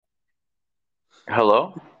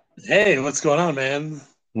Hello? Hey, what's going on, man?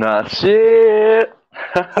 Not shit.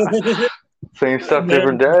 Same stuff,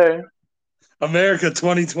 different America, day. America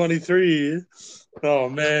 2023. Oh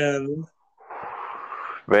man.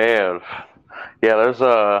 Man.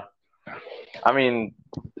 Yeah, I mean,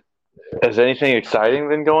 has anything exciting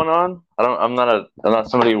been going on? I'm not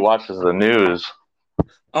somebody who watches the news.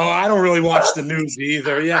 Oh, I don't really watch the news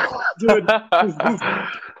either. Yeah, dude,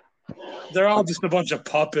 they're all just a bunch of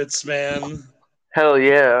puppets, man. Hell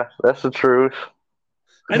yeah, that's the truth.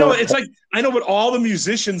 I know it's like I know, but all the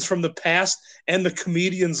musicians from the past and the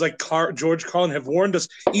comedians like George Carlin have warned us.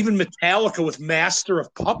 Even Metallica with "Master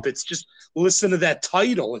of Puppets." Just listen to that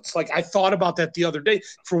title. It's like I thought about that the other day.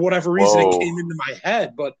 For whatever reason, it Whoa. came into my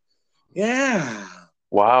head. But yeah.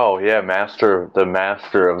 Wow, yeah, master of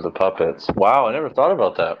the puppets. Wow, I never thought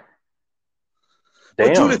about that.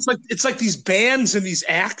 But dude, Damn. it's like these bands and these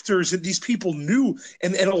actors and these people knew,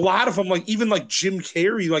 and a lot of them, like even like Jim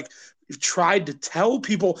Carrey, like tried to tell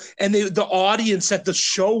people, and the audience at the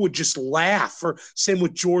show would just laugh. Or same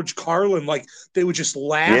with George Carlin, like they would just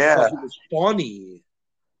laugh like Yeah. it was funny.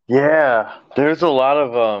 Yeah. There's a lot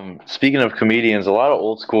of speaking of comedians, a lot of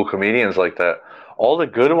old school comedians like that. All the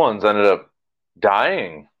good ones ended up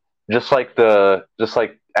dying, just like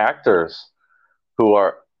actors who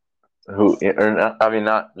are who are not, I mean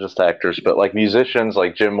not just actors, but like musicians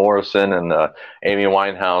like Jim Morrison and Amy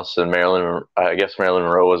Winehouse and Marilyn. I guess Marilyn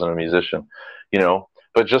Monroe wasn't a musician, you know.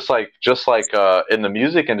 But just like in the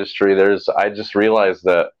music industry, there's I just realized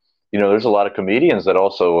that there's a lot of comedians that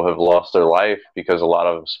also have lost their life because a lot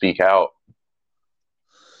of them speak out.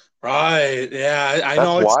 Right? Yeah, I That's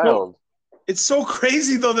know. wild. It's so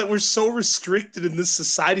crazy though that we're so restricted in this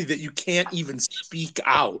society that you can't even speak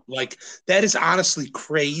out. Like that is honestly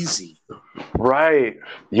crazy. Right.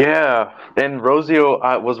 Yeah. And was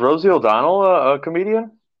Rosie O'Donnell a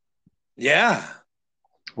comedian? Yeah.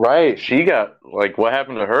 Right. She got like what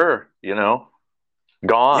happened to her?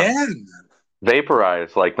 Gone, Yeah.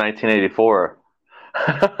 vaporized like 1984.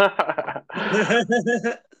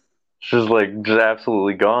 She's like just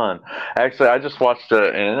absolutely gone. Actually, I just watched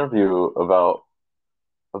an interview about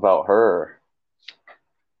her,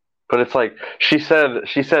 but it's like she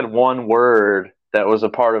said one word that was a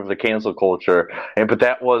part of the cancel culture, and but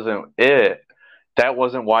that wasn't it. That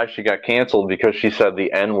wasn't why she got canceled because she said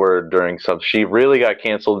the N word during some. She really got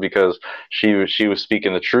canceled because she was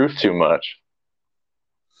speaking the truth too much.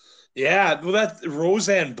 Yeah, well, that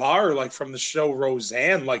Roseanne Barr, like from the show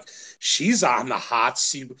Roseanne, like she's on the hot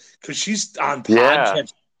seat because she's on Yeah,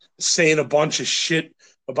 podcasts saying a bunch of shit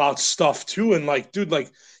about stuff too. And like, dude, like,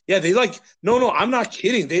 yeah, they like, no, I'm not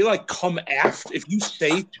kidding. They like come after if you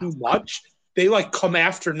say too much. They like come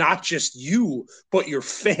after not just you, but your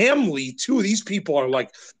family too. These people are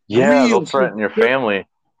like yeah, they'll real. threaten your They're family.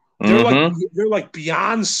 they're like Mm-hmm. they're like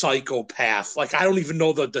beyond psychopath. Like I don't even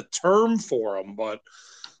know the term for them, but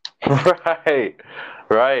Right,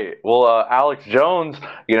 right. Well, Alex Jones,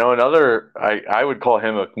 another, I would call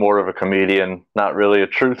him more of a comedian, not really a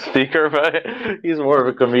truth speaker, but he's more of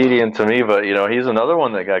a comedian to me. But, he's another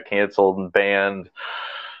one that got canceled and banned,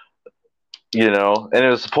 and it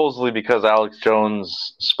was supposedly because Alex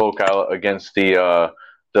Jones spoke out against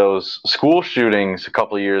those school shootings a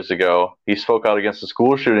couple of years ago. He spoke out against the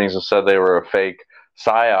school shootings and said they were a fake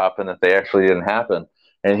psyop and that they actually didn't happen.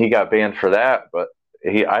 And he got banned for that, but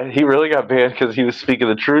he really got banned because he was speaking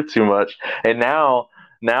the truth too much. And now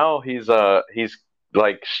he's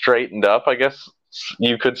like straightened up, I guess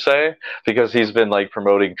you could say, because he's been like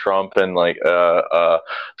promoting Trump and like the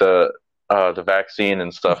the vaccine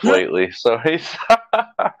and stuff lately. So he's,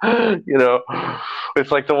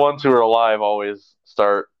 it's like the ones who are alive always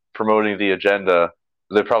start promoting the agenda.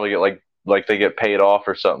 They probably get like they get paid off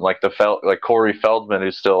or something. Like like Corey Feldman,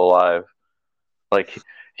 who's still alive. Like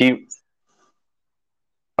he,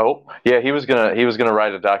 oh yeah, he was gonna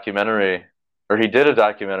write a documentary, or he did a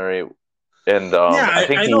documentary, and yeah, I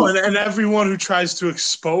think I know, he, and everyone who tries to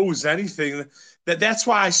expose anything, that's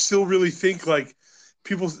why I still really think like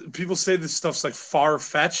people say this stuff's like far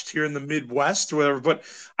fetched here in the Midwest or whatever, but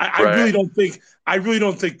right. I really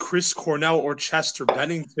don't think Chris Cornell or Chester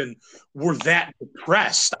Bennington were that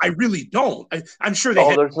depressed. I really don't. I'm sure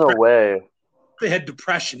Oh, there's no way. they had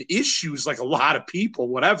depression issues like a lot of people,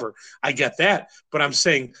 whatever. I get that. But I'm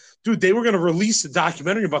saying, dude, they were going to release a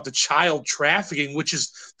documentary about the child trafficking, which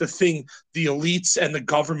is the thing the elites and the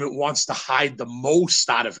government wants to hide the most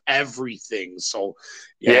out of everything. So,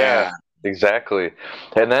 Yeah, yeah. exactly.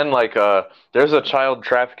 And then like there's a child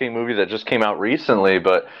trafficking movie that just came out recently,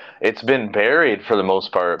 but it's been buried for the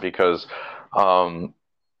most part because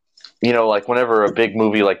like whenever a big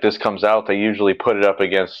movie like this comes out, they usually put it up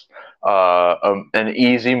against an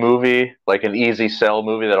easy movie, like an easy sell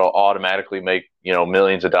movie that'll automatically make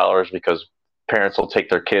millions of dollars because parents will take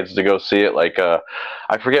their kids to go see it. Like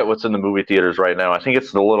I forget what's in the movie theaters right now. I think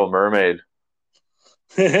it's The Little Mermaid.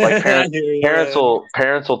 Like I hear you, man.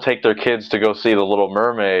 parents will take their kids to go see The Little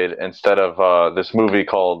Mermaid instead of this movie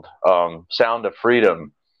called Sound of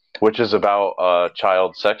Freedom, which is about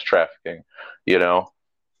child sex trafficking. You know,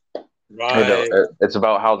 Right. it's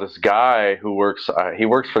about how this guy who works he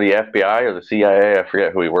works for the FBI or the CIA. I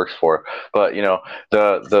forget who he works for, but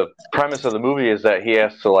the premise of the movie is that he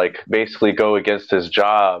has to like basically go against his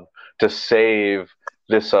job to save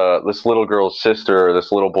this little girl's sister or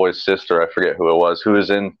this little boy's sister. I forget who it was who was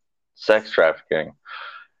in sex trafficking.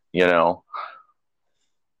 You know,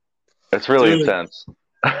 it's really Dude. intense.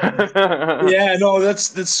 Yeah, Yeah, no,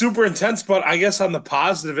 that's super intense. But I guess on the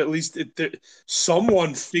positive, at least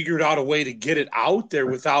someone figured out a way to get it out there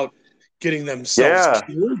without getting themselves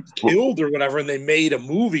killed or whatever, and they made a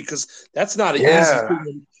movie because that's not an easy yeah.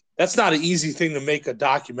 thing. That's not an easy thing to make a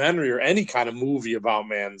documentary or any kind of movie about,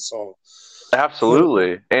 man. So,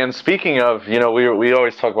 Absolutely. And speaking of, we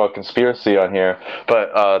always talk about conspiracy on here,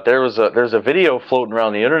 but there's a video floating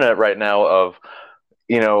around the internet right now of,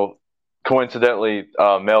 you know, coincidentally,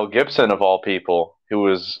 Mel Gibson of all people,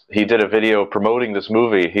 he did a video promoting this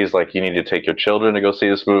movie. He's like, you need to take your children to go see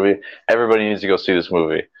this movie. Everybody needs to go see this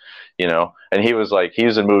movie. And he was like, he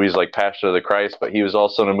was in movies like Passion of the Christ, but he was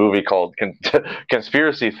also in a movie called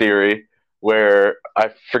Conspiracy Theory, where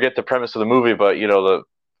I forget the premise of the movie, but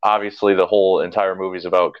obviously the whole entire movie is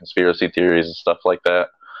about conspiracy theories and stuff like that.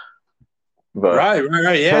 But right,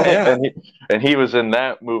 yeah, yeah. and he was in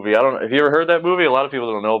that movie. I don't know. Have you ever heard that movie? A lot of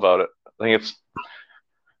people don't know about it. I think it's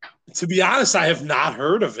To be honest, I have not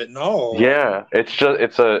heard of it. No. yeah. It's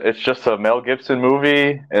just a Mel Gibson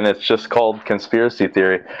movie, and it's just called Conspiracy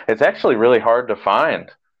Theory. It's actually really hard to find.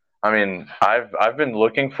 I mean, I've been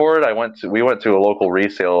looking for it. We went to a local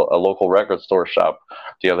record store shop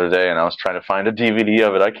the other day, and I was trying to find a DVD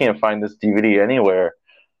of it. I can't find this DVD anywhere.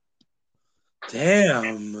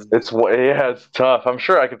 Damn. It's tough. I'm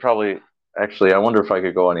sure I could probably actually. I wonder if I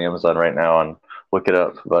could go on Amazon right now and look it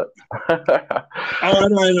up. But Oh,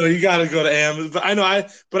 I know. You got to go to Amazon.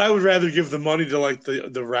 But but I would rather give the money to like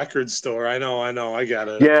the record store. I know. I got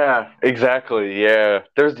it. yeah, exactly.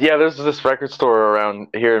 There's this record store around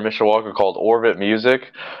here in Mishawaka called Orbit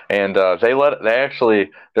Music, and they're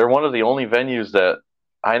one of the only venues that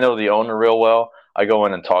I know the owner real well. I go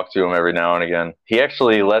in and talk to him every now and again. He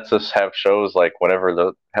actually lets us have shows like whenever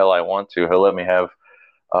the hell I want to. He'll let me have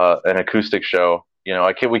an acoustic show.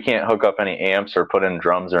 We can't hook up any amps or put in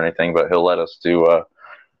drums or anything, but he'll let us do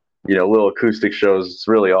little acoustic shows. It's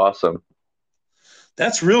really awesome.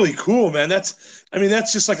 That's really cool, man. That's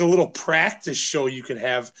just like a little practice show you could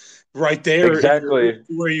have right there Exactly.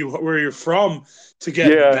 where you're from to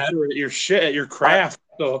get Yeah. better at your shit, at your I, craft.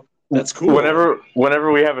 So that's cool.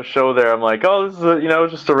 whenever we have a show there, I'm like, oh, this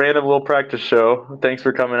is just a random little practice show. Thanks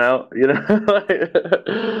for coming out.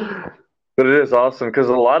 But it is awesome because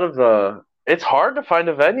a lot of it's hard to find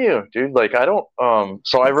a venue, dude. Like I don't.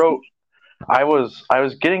 So I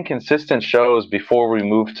was getting consistent shows before we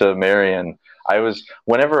moved to Marion.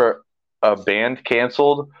 Whenever a band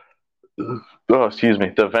canceled. Oh, excuse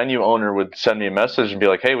me. The venue owner would send me a message and be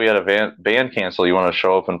like, "Hey, we had a band cancel. You want to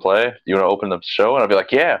show up and play? You want to open the show?" And I'd be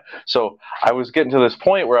like, "Yeah." So I was getting to this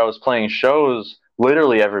point where I was playing shows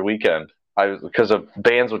literally every weekend. Because of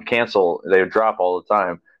bands would cancel, they would drop all the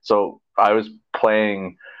time. So I was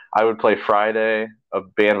playing. I would play Friday. A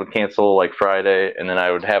band would cancel like Friday, and then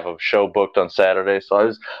I would have a show booked on Saturday.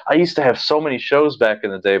 So I used to have so many shows back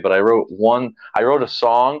in the day. But I wrote a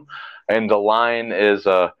song, and the line is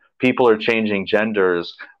people are changing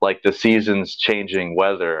genders like the seasons changing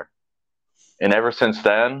weather. And ever since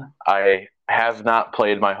then, I have not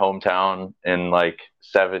played my hometown in like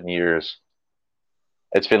 7 years.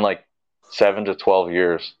 It's been like 7 to 12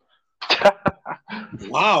 years.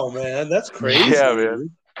 Wow, man, that's Yeah, crazy, man.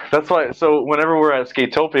 dude. That's why. So whenever we're at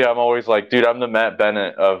Skatopia, I'm always like, dude, I'm the Matt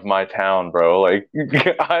Bennett of my town, bro. Like,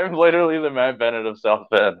 I'm literally the Matt Bennett of South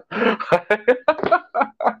Bend.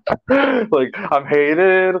 Like, I'm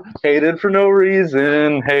hated for no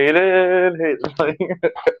reason, hated. Like,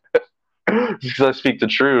 because I speak the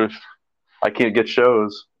truth. I can't get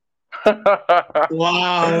shows.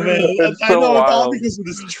 Wow, man. It's I so know it's all wild. because of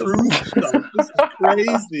this truth stuff. This is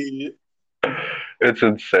crazy. It's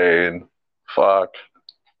insane. Fuck.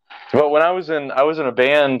 But when I was in a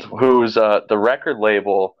band whose the record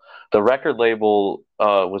label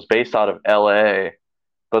was based out of L.A.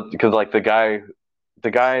 But because like the guy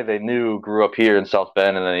the guy they knew grew up here in South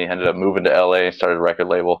Bend, and then he ended up moving to LA and started a record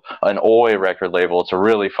label, an Oi record label. It's a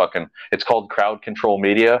really fucking. It's called Crowd Control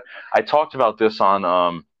Media. I talked about this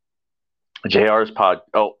on JR's pod.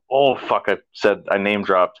 Oh fuck! I name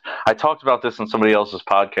dropped. I talked about this on somebody else's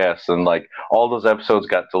podcast, and like all those episodes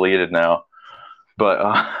got deleted now. But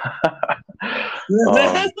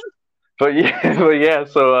but yeah.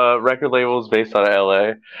 So record label is based out of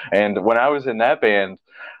LA, and when I was in that band,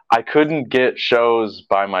 I couldn't get shows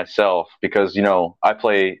by myself because I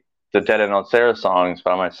play the Dead End on Sarah songs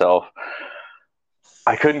by myself.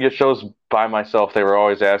 I couldn't get shows by myself. They were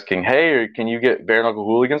always asking, "Hey, can you get Bare Knuckle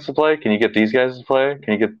Hooligans to play? Can you get these guys to play?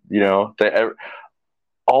 Can you get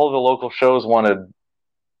all the local shows wanted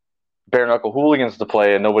Bare Knuckle Hooligans to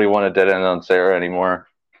play, and nobody wanted Dead End on Sarah anymore."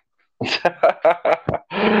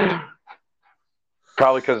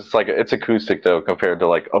 Probably because it's acoustic though compared to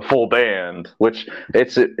like a full band, which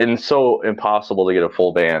it's so impossible to get a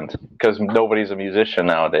full band because nobody's a musician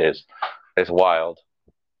nowadays. It's wild.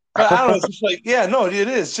 I don't know. It's just like, yeah, no, it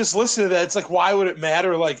is. Just listen to that. It's like, why would it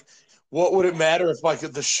matter? Like, what would it matter if like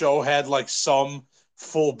the show had like some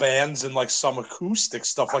full bands and like some acoustic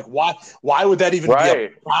stuff? Like, why would that even be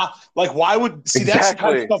like? Why would see that's the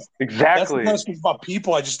kind of stuff? Exactly. That's the kind of stuff about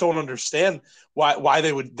people. I just don't understand why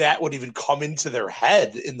that would even come into their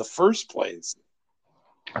head in the first place.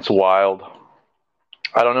 It's wild.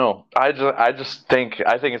 I don't know. I think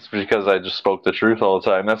it's because I just spoke the truth all the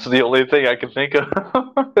time. That's the only thing I can think of.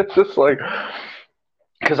 It's just like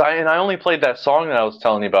because I only played that song that I was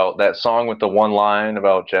telling you about, that song with the one line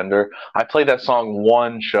about gender. I played that song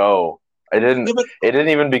one show. It didn't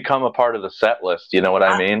even become a part of the set list. You know what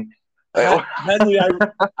I mean? Henry,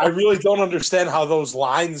 I really don't understand how those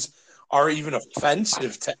lines are even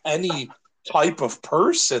offensive to any type of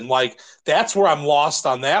person. Like, that's where I'm lost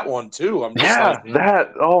on that one too. I'm just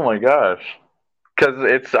oh my gosh, because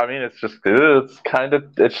it's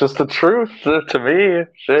just the truth to me.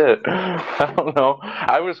 Shit, I don't know.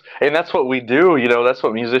 And that's what we do. That's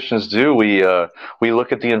what musicians do. We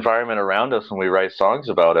look at the environment around us and we write songs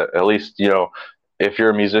about it. At least if you're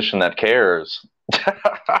a musician that cares.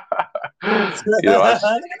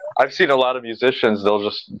 I've seen a lot of musicians. They'll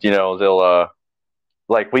just they'll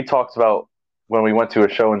like we talked about when we went to a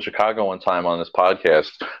show in Chicago one time on this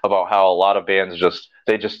podcast about how a lot of bands just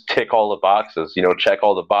tick all the boxes, check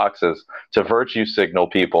all the boxes to virtue signal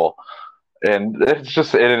people, and it's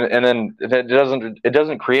just and then it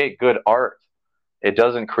doesn't create good art. It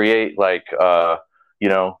doesn't create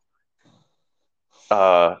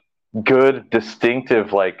good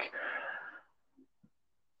distinctive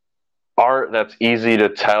art that's easy to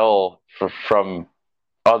tell from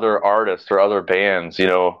other artists or other bands.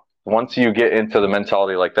 Once you get into the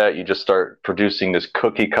mentality like that, you just start producing this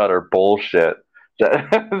cookie cutter bullshit.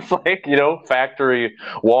 It's like, factory,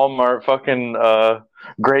 Walmart, fucking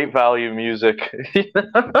great value music. You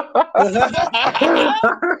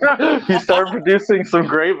start producing some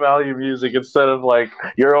great value music instead of like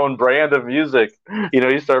your own brand of music.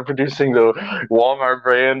 You start producing the Walmart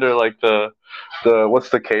brand or like the what's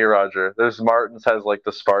the K Roger? There's Martin's has like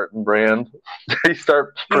the Spartan brand. You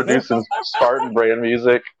start producing Spartan brand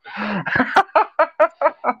music.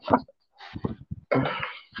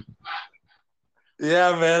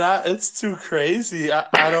 Yeah, man, it's too crazy.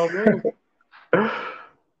 I don't know.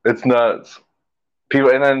 It's nuts.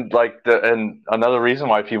 People, and then and another reason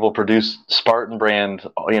why people produce Spartan brand,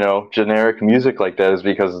 generic music like that is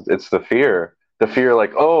because it's the fear,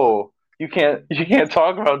 like, oh, you can't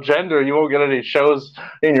talk about gender, you won't get any shows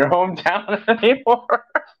in your hometown anymore.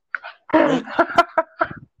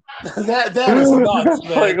 that is nuts,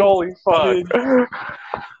 man. Like, holy fuck.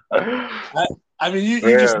 I mean,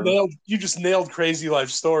 you just nailed Crazy Life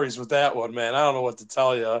Stories with that one, man. I don't know what to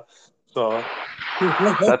tell you. So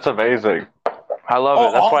that's amazing. I love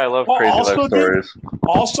it. That's why I love Crazy Life Stories.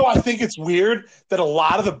 Also, I think it's weird that a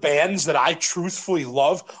lot of the bands that I truthfully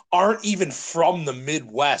love aren't even from the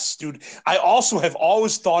Midwest, dude. I also have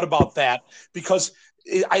always thought about that because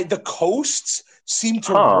the coasts seem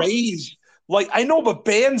to raise. Like, I know, but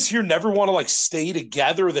bands here never want to stay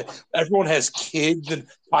together. That everyone has kids and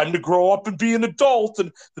time to grow up and be an adult,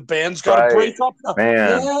 and the band's got to break up.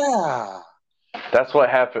 Man, yeah, that's what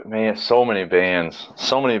happened, man. So many bands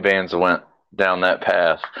went down that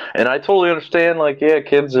path, and I totally understand.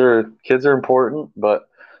 Kids are important, but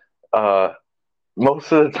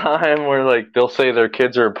most of the time, where they'll say their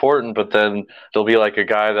kids are important, but then there'll be a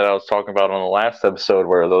guy that I was talking about on the last episode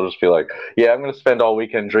where they'll just be like, "Yeah, I'm going to spend all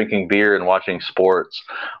weekend drinking beer and watching sports."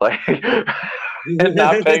 and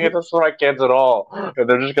not paying attention to my kids at all, and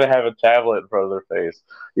they're just gonna have a tablet in front of their face.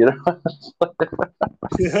 You know,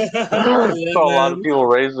 Yeah, so a lot of man. people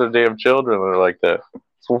raise their damn children that are like that.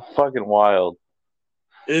 It's so fucking wild.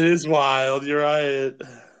 It is wild. You're right.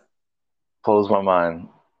 Blows my mind.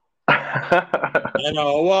 I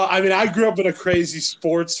know. Well, I mean, I grew up in a crazy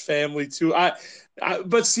sports family too.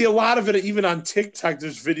 But see, a lot of it, even on TikTok,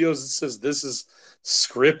 there's videos that says this is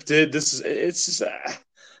scripted. This is, it's just, I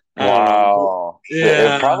don't know. Wow. It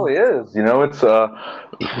Yeah. probably is. You know, it's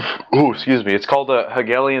ooh, excuse me. It's called a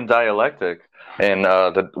Hegelian dialectic. And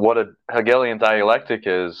what a Hegelian dialectic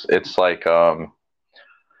is, it's like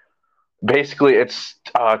basically it's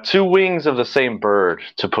two wings of the same bird,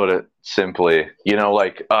 to put it simply. You know,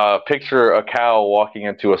 like picture a cow walking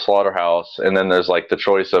into a slaughterhouse, and then there's like the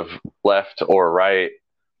choice of left or right,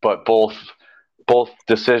 but both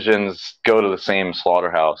decisions go to the same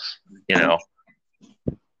slaughterhouse. You know.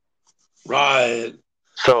 Right.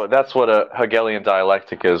 So that's what a Hegelian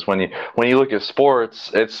dialectic is. When you look at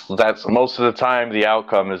sports, that's most of the time the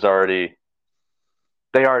outcome is already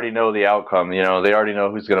they already know the outcome. You know, they already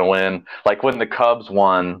know who's going to win. Like when the Cubs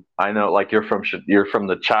won, I know. Like you're from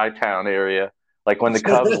the Chi-town area. Like when the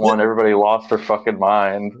Cubs won, everybody lost their fucking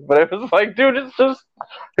mind. But it was like, dude,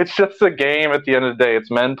 it's just a game. At the end of the day,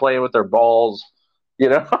 it's men playing with their balls. You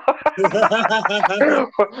know,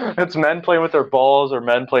 it's men playing with their balls or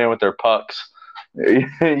men playing with their pucks. You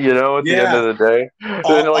know, at the end Yeah. of the day.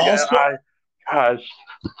 And like, Also, gosh,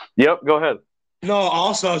 yep. Go ahead. no,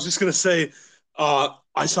 also, I was just gonna say,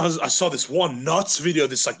 I saw this one nuts video,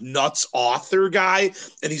 this like nuts author guy,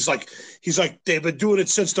 and he's like they've been doing it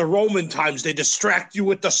since the Roman times. They distract you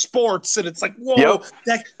with the sports, and it's like, whoa, Yep.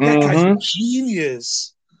 that guy's a Mm-hmm.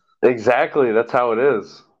 genius. Exactly. That's how it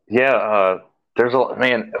is. Yeah. There's a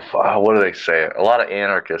man. What do they say? A lot of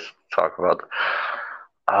anarchists talk about.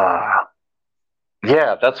 Uh,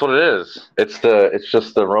 yeah, that's what it is. It's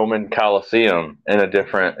just the Roman Colosseum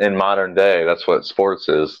in modern day. That's what sports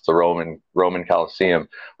is. The Roman Colosseum,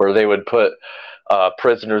 where they would put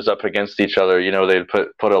prisoners up against each other. You know, they'd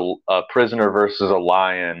put a prisoner versus a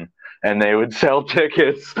lion, and they would sell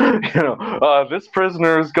tickets. You know, this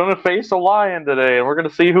prisoner is going to face a lion today, and we're going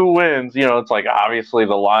to see who wins. You know, it's like obviously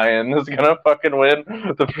the lion is going to fucking win.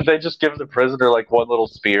 They just give the prisoner like one little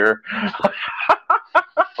spear.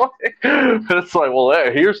 It's like, well,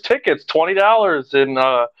 hey, here's tickets, $20 in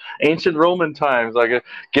ancient Roman times. Like,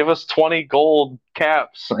 give us 20 gold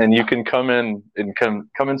caps, and you can come in and come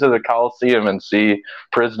into the Colosseum and see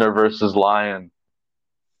prisoner versus lion.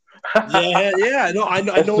 Yeah, yeah, no, I It's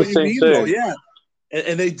know the what you same mean though. thing. Yeah,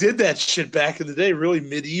 and they did that shit back in the day, really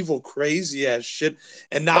medieval, crazy ass shit.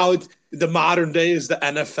 And now the modern day is the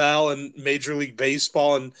NFL and Major League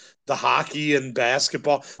Baseball and the hockey and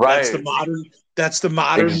basketball. Right. That's the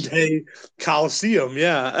modern Ex- day Coliseum.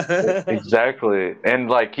 Yeah. exactly. And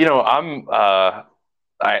like, I'm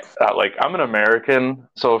an American,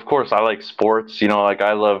 so of course I like sports. You know, like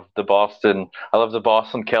I love the Boston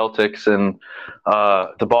Celtics and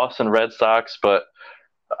the Boston Red Sox. But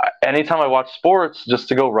anytime I watch sports, just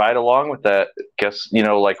to go right along with that, guess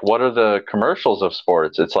like what are the commercials of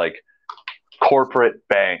sports? It's like corporate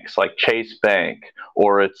banks, like Chase Bank,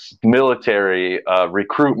 or it's military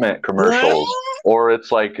recruitment commercials, or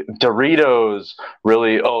it's like Doritos.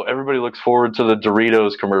 Really, oh, everybody looks forward to the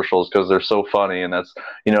Doritos commercials because they're so funny, and that's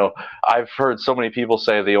I've heard so many people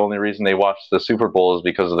say the only reason they watch the Super Bowl is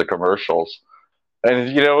because of the commercials.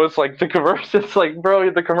 And it's like the commercials. It's like,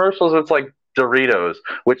 bro, the commercials. It's like Doritos,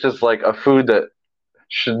 which is like a food that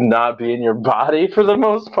should not be in your body for the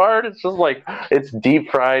most part. It's just like it's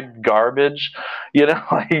deep fried garbage,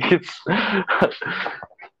 like it's. Oh,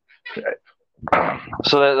 yeah.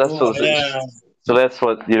 So that's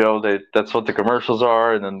what that's what the commercials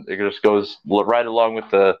are, and then it just goes right along with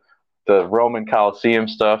the Roman Colosseum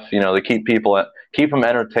stuff. They keep them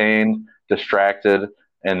entertained, distracted,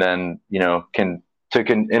 and then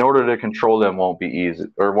in order to control them won't be easy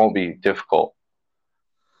or won't be difficult.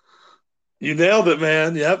 You nailed it,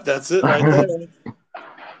 man. Yep, that's it right there.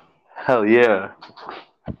 Hell yeah.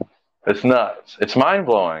 It's nuts. It's mind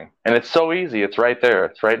blowing. And it's so easy. It's right there.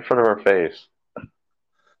 It's right in front of our face.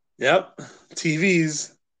 Yep.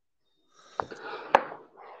 TVs.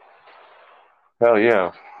 Hell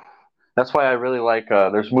yeah. That's why I really like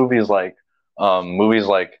there's movies like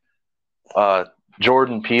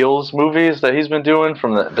Jordan Peele's movies that he's been doing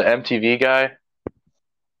from the MTV guy.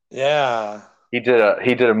 Yeah. He did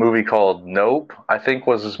a movie called Nope, I think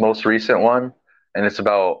was his most recent one, and it's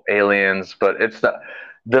about aliens, but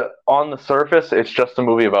the on the surface, it's just a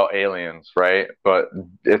movie about aliens, right? But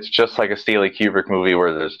it's just like a Stanley Kubrick movie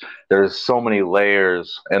where there's so many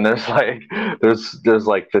layers, and there's like there's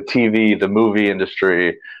like the TV, the movie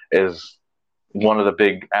industry is one of the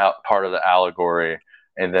big part of the allegory,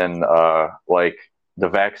 and then like the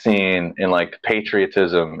vaccine and like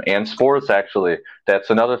patriotism and sports. Actually,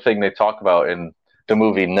 that's another thing they talk about in the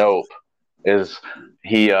movie Nope. Is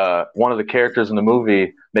he one of the characters in the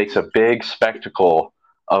movie makes a big spectacle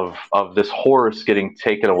of this horse getting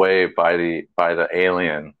taken away by the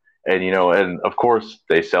alien, and and of course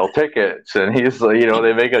they sell tickets, and he's they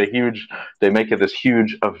make it this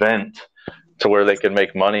huge event to where they can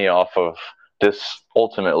make money off of this.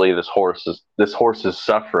 Ultimately, this horse's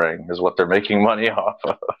suffering is what they're making money off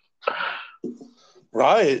of.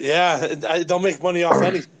 Right, yeah, they'll make money off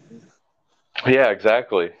anything. Yeah,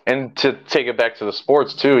 exactly. And to take it back to the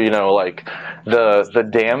sports too, like the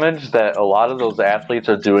damage that a lot of those athletes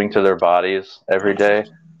are doing to their bodies every day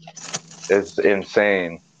is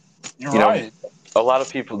insane. You're right. A lot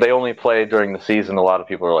of people, they only play during the season. A lot of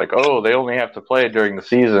people are like, "Oh, they only have to play during the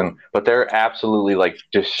season," but they're absolutely like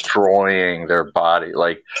destroying their body,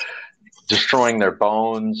 like destroying their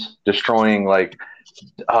bones, destroying like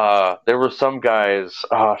there were some guys,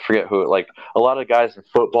 I forget who, like a lot of guys in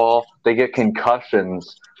football, they get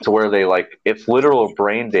concussions to where they like it's literal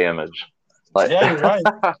brain damage. Like, yeah, you're right.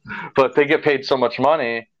 But they get paid so much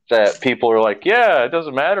money that people are like, yeah, it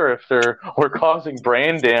doesn't matter if we're causing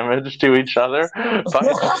brain damage to each other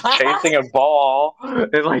by chasing a ball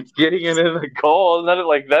and like getting it in the goal, and then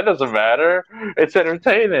like that doesn't matter. It's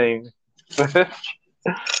entertaining.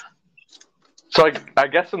 So I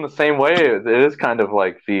guess in the same way, it is kind of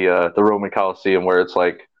like the Roman Colosseum, where it's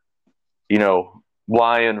like,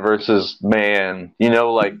 lion versus man.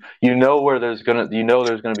 Like where there's gonna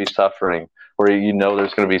be suffering, or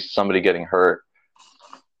there's gonna be somebody getting hurt.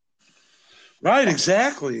 Right,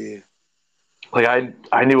 exactly. Like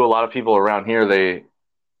I knew a lot of people around here. They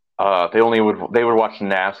would watch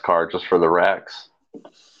NASCAR just for the wrecks.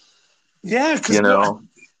 Yeah, because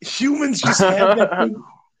humans just have that thing.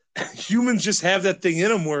 Humans just have that thing in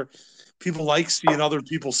them where people like seeing other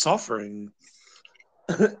people suffering.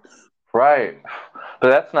 Right. But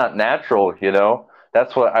that's not natural,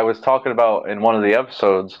 That's what I was talking about in one of the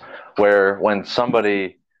episodes, where when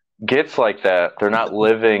somebody gets like that, they're not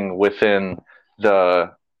living within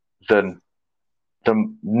the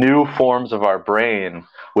new forms of our brain,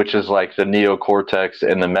 which is like the neocortex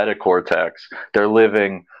and the metacortex. They're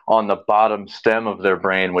living on the bottom stem of their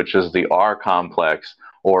brain, which is the R complex,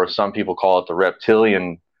 or some people call it the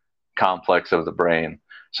reptilian complex of the brain.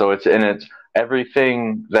 So it's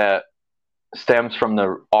everything that stems from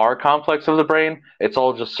the R complex of the brain. It's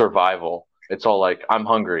all just survival. It's all like, I'm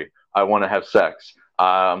hungry, I want to have sex,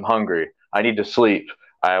 I'm hungry, I need to sleep,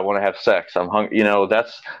 I want to have sex, I'm hungry.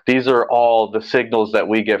 These are all the signals that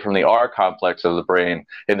we get from the R complex of the brain,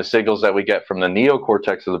 and the signals that we get from the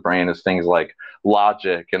neocortex of the brain is things like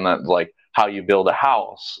logic, and that, like how you build a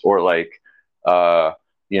house, or like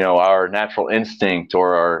our natural instinct,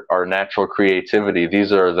 or our natural creativity.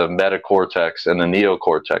 These are the metacortex and the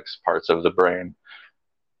neocortex parts of the brain.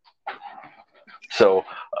 So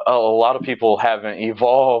a lot of people haven't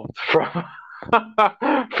evolved from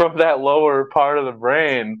from that lower part of the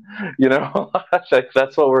brain.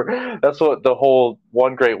 That's what the whole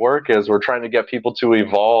One Great Work is. We're trying to get people to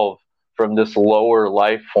evolve from this lower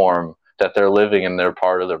life form that they're living in their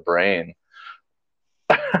part of their brain.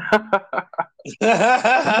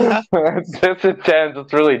 It's intense.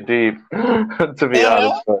 It's really deep, to be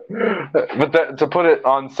honest. But to put it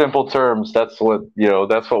on simple terms, that's what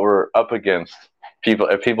we're up against.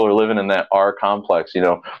 If people are living in that R complex,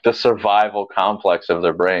 the survival complex of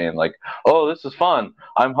their brain. Like, oh, this is fun.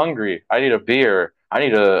 I'm hungry. I need a beer. I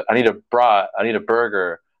need a brat. I need a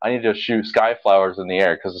burger. I need to shoot sky flowers in the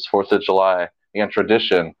air because it's 4th of July and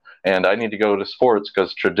tradition. And I need to go to sports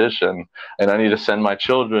because tradition, and I need to send my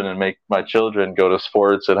children and make my children go to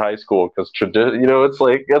sports at high school because tradition. It's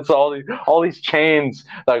like it's all these chains,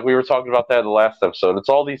 like we were talking about that in the last episode. It's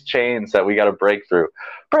all these chains that we got to break through.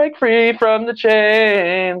 Break free from the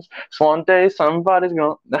chains. So one day somebody's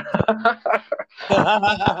gonna.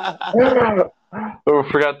 Oh,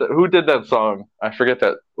 forgot that. Who did that song? I forget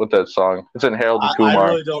what that song. It's in Harold and Kumar. I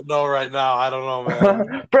really don't know right now. I don't know,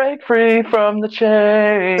 man. Break free from the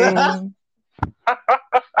chain.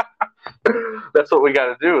 That's what we got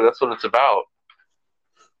to do. That's what it's about.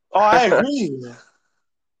 Oh, I agree.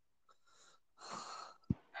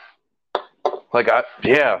 Like I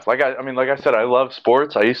said, I love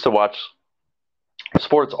sports. I used to watch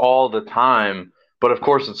sports all the time but of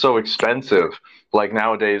course it's so expensive. Like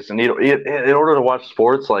nowadays, and in order to watch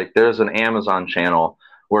sports, like there's an Amazon channel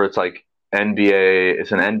where it's like NBA.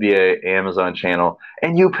 It's an NBA Amazon channel,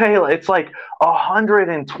 and you pay. It's like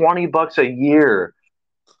 $120 a year,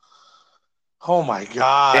 Oh my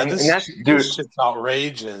God, and that's dude, this shit's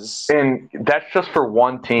outrageous. and that's just for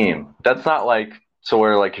one team. That's not like so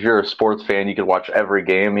where like if you're a sports fan, you could watch every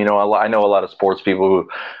game. You know, I know a lot of sports people who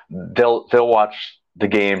they'll watch the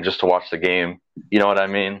game just to watch the game. You know what I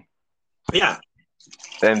mean? Yeah.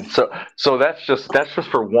 And so that's just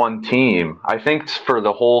for one team. I think for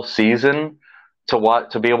the whole season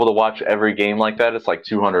to be able to watch every game like that, it's like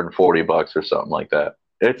 $240 or something like that.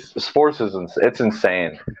 It's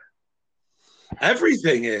insane.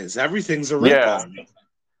 Everything's a Yeah, ripoff.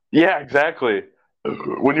 yeah, exactly.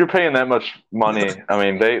 When you're paying that much money, I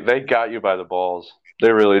mean they got you by the balls.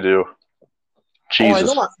 They really do. Oh, I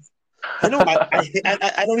Jesus. know. I know.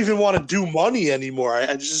 I don't even want to do money anymore.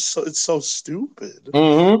 I just it's so stupid.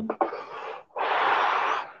 Mm-hmm.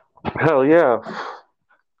 Hell yeah.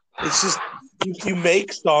 It's just you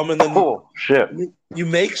make some and then Oh shit. you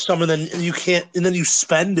make some and then you can't and then you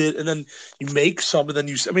spend it and then you make some and then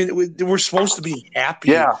you. I mean, we're supposed to be happy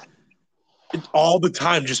Yeah. all the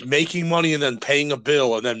time, just making money and then paying a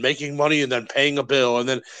bill and then making money and then paying a bill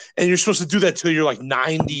and you're supposed to do that till you're like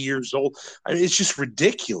 90 years old. I mean, it's just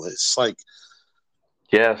ridiculous. Like,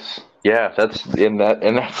 Yes. Yeah, that's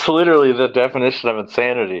literally the definition of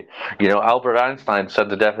insanity. You know, Albert Einstein said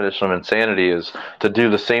the definition of insanity is to do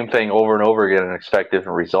the same thing over and over again and expect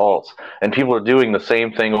different results. And people are doing the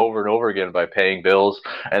same thing over and over again by paying bills,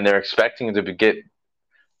 and they're expecting to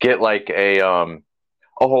get like a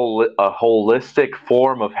holistic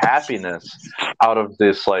form of happiness out of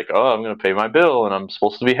this. Like, oh, I'm going to pay my bill and I'm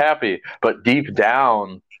supposed to be happy, but deep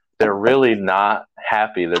down they're really not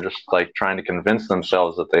happy. They're just like trying to convince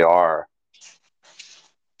themselves that they are.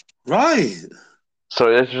 right.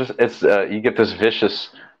 So you get this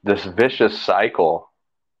vicious cycle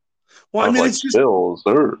Well, I of mean, like it's just bills.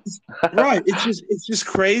 right. It's just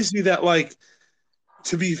crazy that like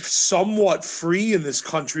to be somewhat free in this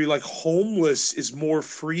country, like homeless is more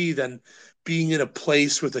free than being in a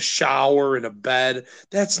place with a shower and a bed.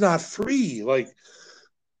 That's not free. Like,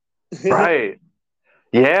 Right.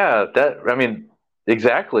 Yeah, I mean,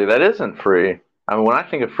 exactly. That isn't free. I mean, when I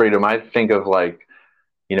think of freedom, I think of like,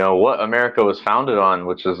 what America was founded on,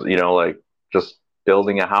 which is, like just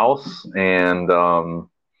building a house and,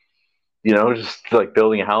 just like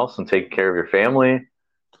building a house and taking care of your family.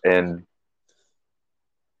 And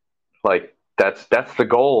like, that's the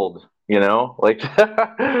gold, like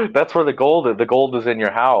that's where the gold is in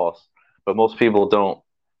your house. But most people don't,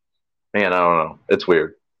 man, I don't know. It's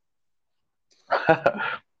weird.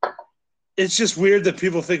 it's just weird that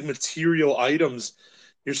people think material items,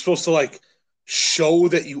 you're supposed to like show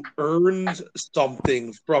that you earned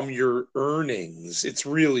something from your earnings. It's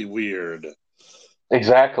really weird.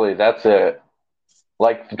 Exactly. That's it.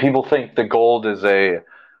 Like people think the gold is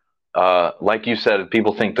like you said,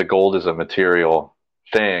 people think the gold is a material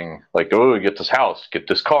thing. Like, oh, get this house, get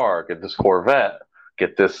this car, get this Corvette,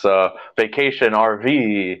 get this vacation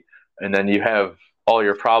RV, and then you have all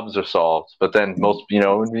your problems are solved. But then most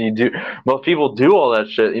people do all that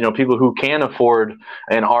shit. People who can afford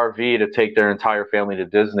an RV to take their entire family to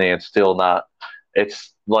Disney and still not.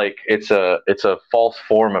 It's like it's a false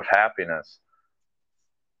form of happiness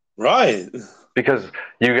Right. because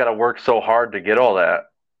you got to work so hard to get all that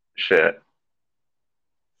shit.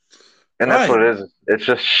 And that's Right. what it is. It's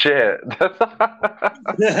just shit.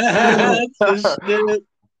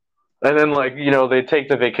 And then, like, they take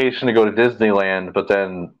the vacation to go to Disneyland, but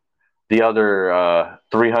then the other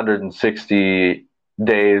 360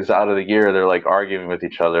 days out of the year, they're like arguing with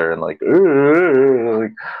each other and like, "Ooh,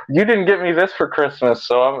 like, you didn't get me this for Christmas,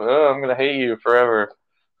 so I'm gonna hate you forever."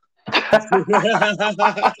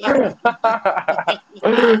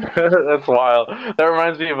 That's wild. That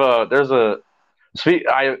reminds me of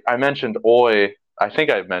I mentioned Oi. I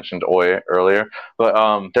think I mentioned Oi earlier,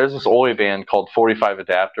 but there's this Oi band called 45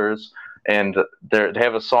 Adapters, and they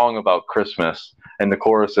have a song about Christmas, and the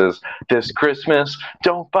chorus is, "This Christmas,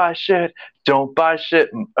 don't buy shit, don't buy shit.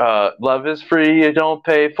 Love is free, you don't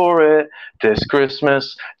pay for it. This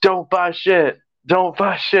Christmas, don't buy shit, don't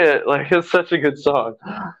buy shit." Like, it's such a good song.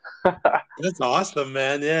 That's awesome,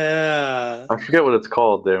 man. Yeah. I forget what it's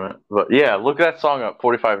called, damn it. But yeah, look that song up,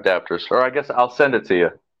 45 Adapters. Or I guess I'll send it to you.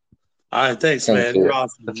 All right. Thanks, Send it man. to You're you.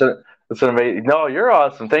 awesome. It's an amazing. No, you're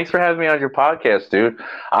awesome. Thanks for having me on your podcast, dude.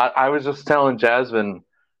 I was just telling Jasmine.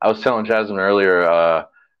 I was telling Jasmine earlier.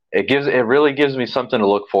 It really gives me something to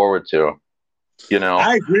look forward to. You know,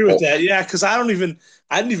 I agree with that. Yeah, because I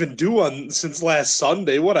didn't even do one since last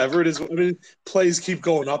Sunday. Whatever it is, I mean, plays keep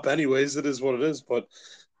going up anyways. It is what it is. But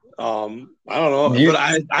I don't know. you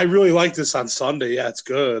But I really like this on Sunday. Yeah, it's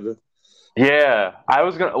good. Yeah, I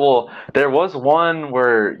was gonna. Well, there was one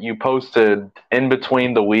where you posted in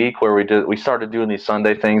between the week where we started doing these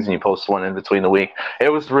Sunday things, and you posted one in between the week.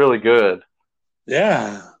 It was really good.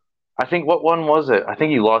 Yeah. I think what one was it? I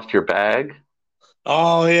think you lost your bag.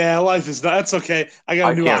 Oh yeah, life is that's okay. I got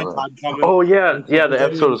a I new can't remember. iPod coming. Oh yeah, yeah. The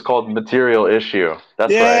episode is called "Material Issue."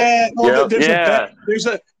 That's right. Yeah, well, Yep. there's Yeah.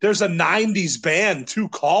 there's a '90s band too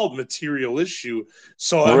called Material Issue.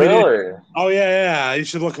 So I mean, Really? oh yeah, you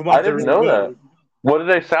should look them I up. They're didn't really know that. good. What do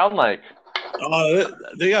they sound like?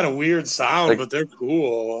 They got a weird sound, Like, but they're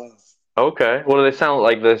cool. okay. What do they sound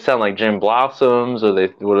like? They sound like Jim Blossoms, or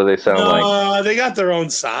they? What do they sound like? No, they got their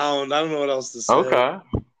own sound. I don't know what else to say. Okay.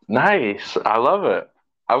 Nice. I love it.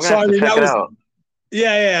 I'm gonna So have I to mean, check that it was out.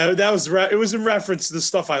 yeah, that was it was in reference to the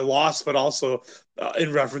stuff I lost, but also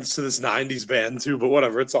in reference to this '90s band too. But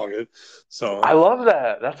whatever, it's all good. I So love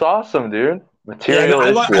that. That's awesome, dude. yeah, and Material I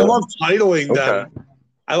issue. love titling Okay. them.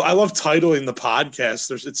 I love titling the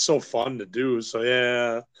podcast. It's so fun to do. So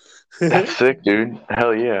yeah. That's sick, dude.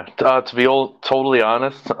 Hell yeah. To be totally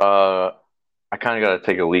honest, I kind of got to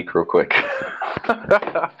take a leak real quick.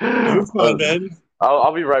 You're fine, man.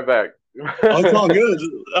 I'll be right back. Oh, it's all good.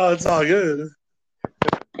 Oh, it's all good.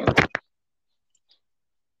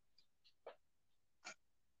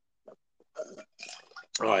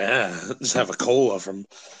 Oh yeah, just have a cola from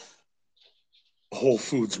Whole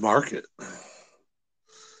Foods Market.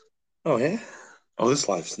 Oh yeah. Oh, this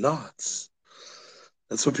life's nuts.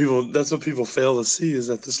 That's what people fail to see is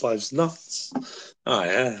that this life's nuts. Oh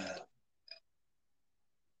yeah.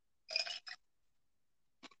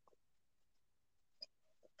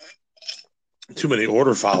 Too many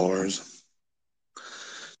order followers.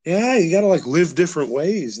 Yeah, you gotta like live different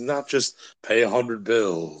ways, not just pay 100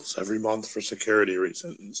 bills every month for security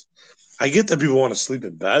reasons. I get that people want to sleep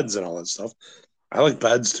in beds and all that stuff. I like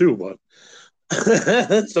beds too, but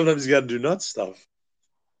sometimes you gotta do nut stuff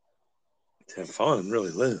to have fun and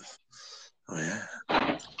really live. Oh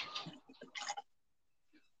yeah.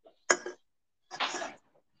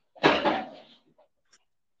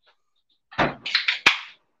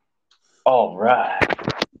 All right.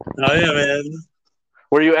 Oh yeah, man.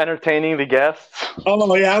 Were you entertaining the guests?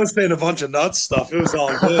 Oh yeah, I was saying a bunch of nut stuff. It was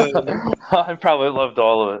all good. I probably loved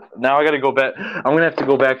all of it. Now I got to go back. I'm gonna have to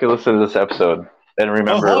go back and listen to this episode and Oh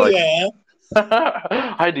remember, hell like, yeah.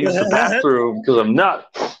 I had to use the bathroom because I'm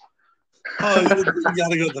nuts. Oh, you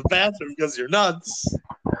gotta go to the bathroom because you're nuts.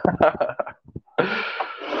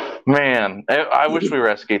 Man, I wish we were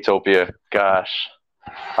at Skatopia. Gosh,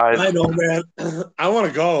 I know, man. I want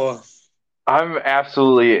to go. I'm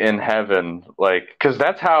absolutely in heaven, like, because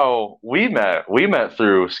that's how we met. We met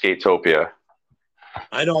through Skatopia.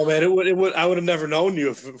 I know, man. It would. I would have never known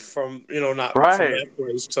you from not from Right. that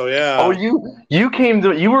place. So yeah. Oh,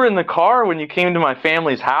 you were in the car when you came to my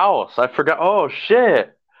family's house. I forgot. Oh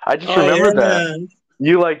shit. I just remembered that. Man.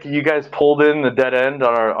 You guys pulled in the dead end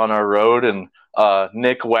on our road, and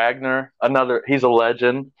Nick Wagner, he's a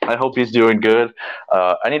legend. I hope he's doing good.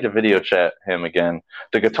 I need to video chat him again.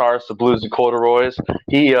 The guitarist of Blues and Corduroys.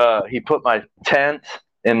 He put my tent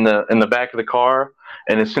in the back of the car,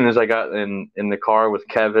 and as soon as I got in the car with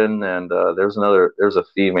Kevin and there's a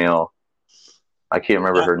female. I can't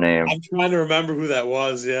remember her name. I'm trying to remember who that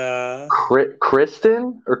was. Yeah.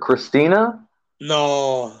 Kristen or Christina?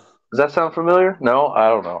 No. Does that sound familiar? No, I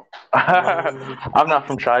don't know. I'm not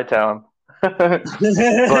from Chi-Town.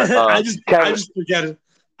 I just forget it.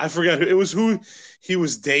 I forget it was who he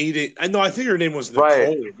was dating. I know. I think her name was Nicole.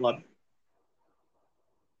 Right. But...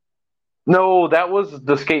 No, that was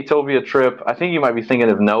the Skatopia trip. I think you might be thinking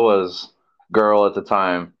of Noah's girl at the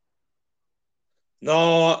time.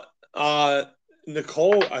 No,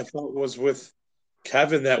 Nicole, I thought was with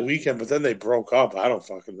Kevin that weekend, but then they broke up. I don't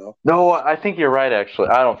fucking know. No, I think you're right. Actually,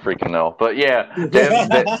 I don't freaking know. But yeah,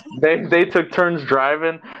 they took turns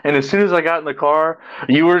driving, and as soon as I got in the car,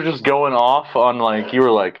 you were just going off on you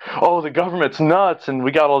were like, "Oh, the government's nuts, and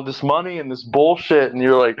we got all this money and this bullshit," and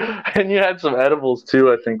you're like, and you had some edibles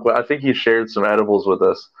too. I think you shared some edibles with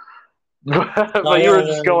us. But you were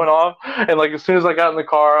just going off, and as soon as I got in the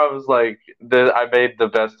car, I was like, I made the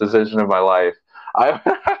best decision of my life.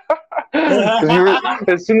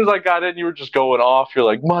 As soon as I got in, you were just going off. You're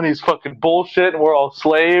like, money's fucking bullshit, and we're all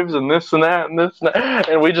slaves, and this and that, and this and that,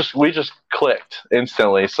 and we just clicked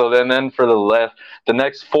instantly. So then for the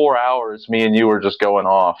next 4 hours, me and you were just going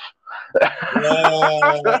off.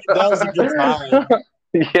 Yeah, that was a good time.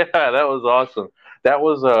 Yeah, that was awesome. That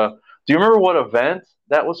was Do you remember what event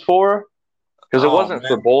that was for? Because it Oh wasn't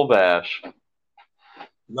for man, Bull Bash.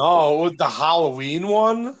 no, with the Halloween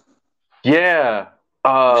one, Yeah.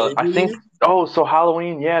 I think. maybe. Oh, so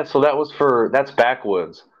Halloween. Yeah. So that's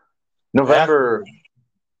Backwoods. Back. November.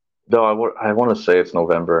 No, I want to say it's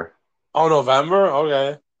November Oh, November.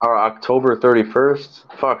 Okay. or October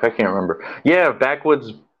 31st. Fuck, I can't remember. Yeah,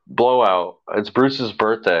 Backwoods Blowout. It's Bruce's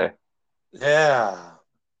birthday. Yeah.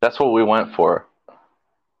 That's what we went for.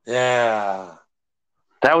 Yeah.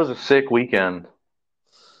 That was a sick weekend.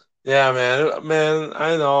 Yeah, man. Man,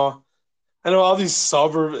 I know. I know all these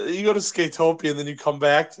suburbs. You go to Skatopia and then you come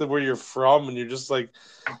back to where you're from and you're just like,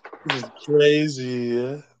 this is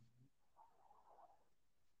crazy.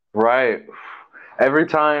 Right. Every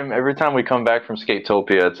time we come back from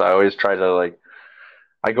Skatopia, I always try to like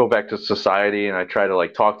I go back to society and I try to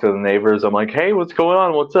like talk to the neighbors. I'm like, hey, what's going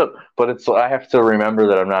on? What's up? But I have to remember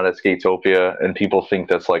that I'm not at Skatopia, and people think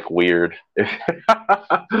that's like weird.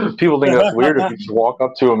 People think that's weird if you just walk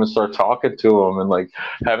up to them and start talking to them and like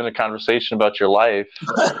having a conversation about your life.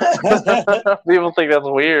 People think that's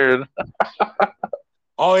weird.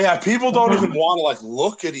 Oh yeah, people don't even want to like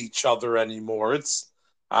look at each other anymore. It's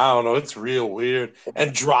I don't know, it's real weird.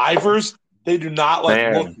 And drivers, they do not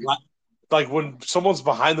like look Man, like when someone's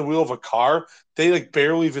behind the wheel of a car, they like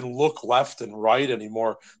barely even look left and right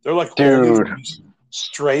anymore. They're like only dude, looking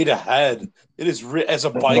straight ahead. It is man. as a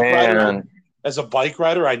bike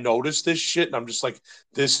rider, I notice this shit and I'm just like,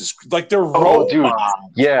 this is like they're Oh, dude.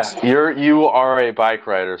 Yeah, robots. you are a bike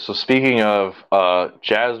rider. So speaking of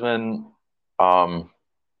Jasmine, um,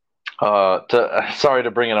 sorry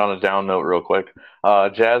to bring it on a down note real quick.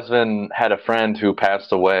 Jasmine had a friend who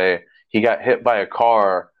passed away. He got hit by a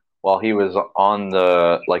car while he was on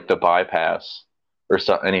the bypass or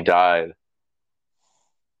something, and he died.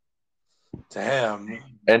 Damn.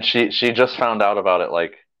 And she just found out about it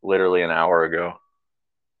like literally an hour ago.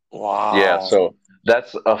 Yeah, Wow. so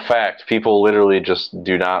that's a fact. People literally just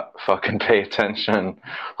do not fucking pay attention.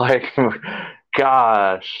 Like,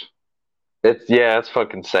 gosh, it's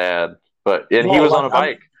fucking sad. But and No, he was on like a I'm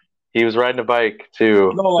bike. He was riding a bike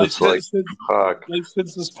too. no like It's like fuck.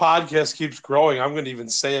 since this podcast keeps growing, I'm gonna even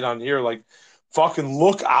say it on here. Like, fucking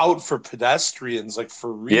look out for pedestrians, like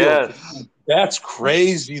for real. 'Cause Yes, that's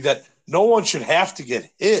crazy. That no one should have to get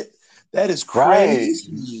hit. That is right.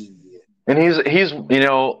 crazy. And he's he's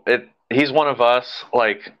one of us.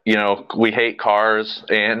 Like we hate cars,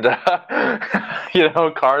 and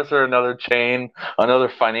cars are another chain, another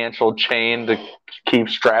financial chain to keep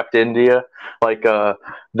strapped into you. Like the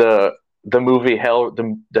movie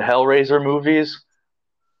the Hellraiser movies.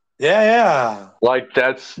 Yeah, yeah. Like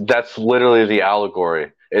that's literally the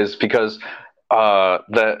allegory. Is because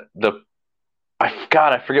the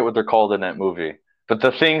I forget what they're called in that movie. But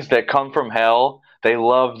the things that come from hell, they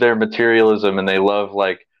love their materialism and they love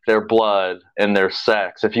like their blood and their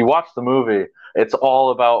sex. If you watch the movie, it's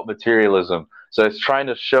all about materialism. So it's trying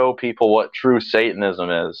to show people what true Satanism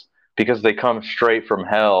is because they come straight from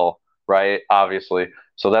hell, right? Obviously.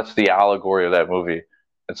 So that's the allegory of that movie.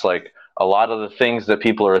 It's like a lot of the things that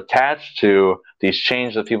people are attached to, these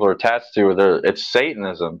chains that people are attached to, it's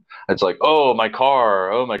Satanism. It's like, oh, my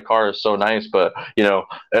car is so nice, but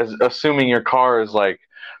as assuming your car is like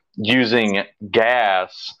using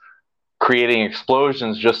gas, creating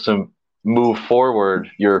explosions just to move forward,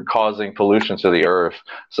 you're causing pollution to the earth.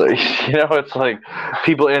 So it's like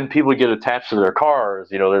people get attached to their cars.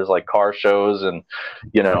 There's like car shows, and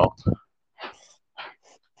you know,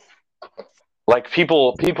 like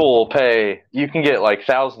people will pay. You can get like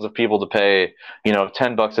thousands of people to pay,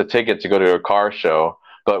 $10 a ticket to go to a car show.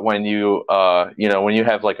 But when when you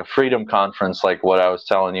have like a freedom conference, like what I was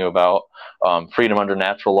telling you about, Freedom Under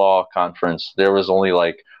Natural Law conference, there was only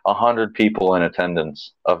like 100 people in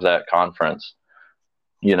attendance of that conference.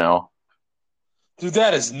 You know, Dude,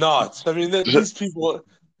 that is nuts. I mean, these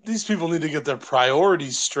people need to get their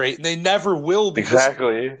priorities straight, and they never will because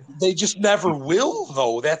exactly, they just never will.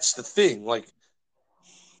 Though that's the thing. Like,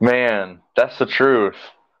 man, that's the truth.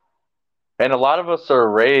 And a lot of us are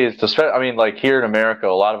raised, I mean, like here in America, a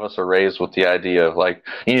lot of us are raised with the idea of like,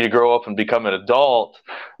 you need to grow up and become an adult.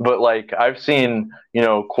 But like, I've seen,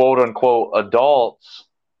 quote unquote adults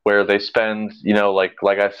where they spend, like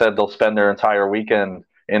I said, they'll spend their entire weekend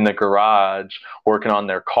in the garage working on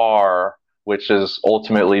their car, which is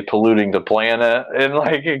ultimately polluting the planet and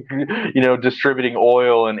like, distributing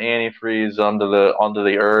oil and antifreeze onto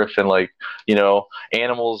the earth. And like,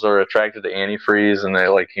 animals are attracted to antifreeze and they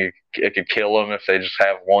like, it could kill them if they just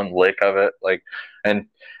have one lick of it. Like, and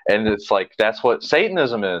it's like that's what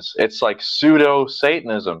Satanism is. It's like pseudo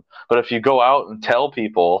Satanism. But if you go out and tell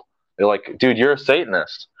people, they're like, dude, you're a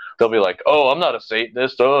Satanist. they'll be like, "Oh, I'm not a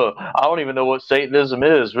Satanist. I don't even know what Satanism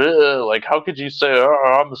is. Like, how could you say,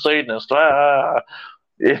 oh, I'm a Satanist?"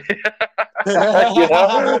 You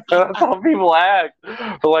know, that's how people act.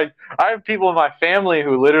 But like, I have people in my family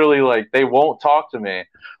who literally like they won't talk to me.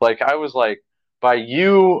 Like, I was like, by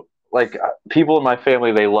you, like people in my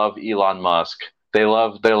family, they love Elon Musk. They're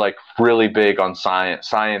like really big on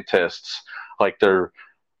scientists. Like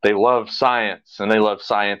they love science and they love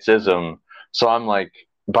scientism. So I'm like,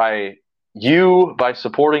 by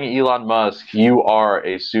supporting Elon Musk, you are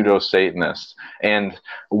a pseudo Satanist. And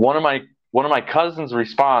one of my one of my cousin's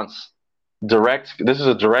response direct this is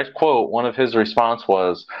a direct quote. One of his response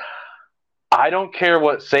was, I don't care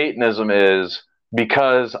what Satanism is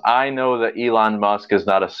because I know that Elon Musk is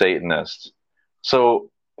not a Satanist. So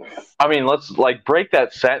I mean, let's like break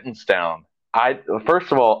that sentence down. I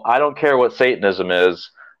First of all, I don't care what Satanism is.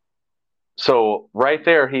 So right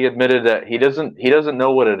there, he admitted that he doesn't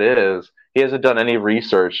know what it is. He hasn't done any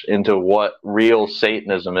research into what real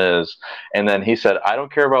Satanism is. And then he said, "I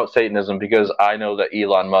don't care about Satanism because I know that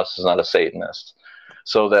Elon Musk is not a Satanist."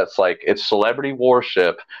 So that's like it's celebrity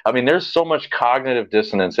worship. I mean, there's so much cognitive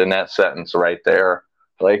dissonance in that sentence right there.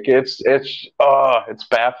 Like it's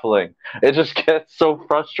baffling. It just gets so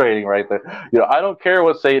frustrating right there. I don't care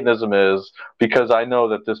what Satanism is because I know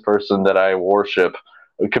that this person that I worship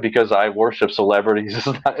because I worship celebrities.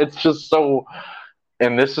 It's just so,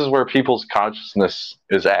 and this is where people's consciousness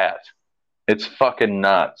is at. It's fucking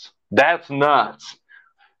nuts. That's nuts.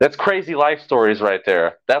 That's crazy life stories right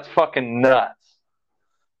there. That's fucking nuts.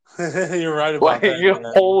 You're right about Like, that,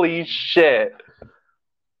 man. holy shit.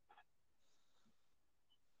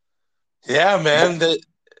 Yeah, man. They're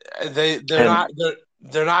And not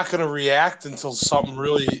they're not going to react until something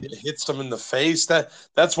really hits them in the face.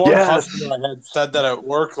 That's one yes, customer I had said that at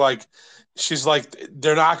work. Like, she's like,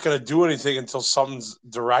 they're not going to do anything until something's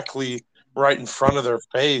directly right in front of their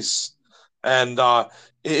face, and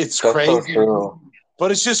it's that's so crazy. true. But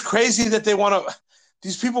it's just crazy that they want to.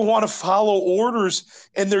 These people want to follow orders,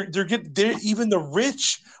 and they're even the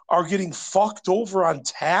rich are getting fucked over on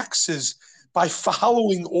taxes by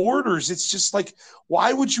following orders. It's just like,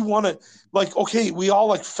 why would you want to? Like, okay, we all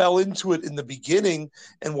like fell into it in the beginning,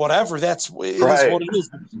 and whatever. It is Right. what it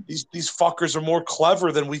is. These fuckers are more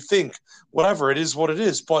clever than we think. Whatever, it is what it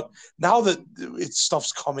is. But now that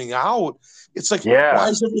stuff's coming out, it's like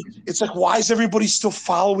Yeah, why is everybody still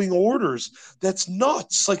following orders? That's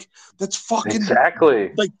nuts. Like, that's fucking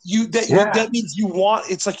exactly. like Yeah. that means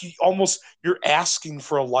it's like you're asking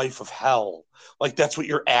for a life of hell. Like, that's what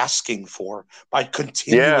you're asking for by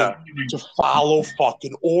continuing Yeah, to follow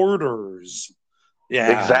fucking orders.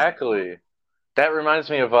 Yeah. exactly. That reminds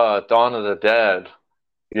me of Dawn of the Dead.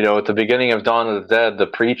 At the beginning of Dawn of the Dead, the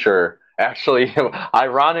preacher actually,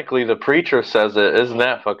 ironically, the preacher says it. Isn't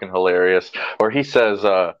that fucking hilarious? Where he says,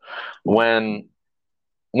 when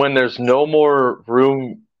there's no more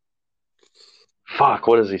room. Fuck,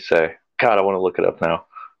 what does he say? God, I want to look it up now.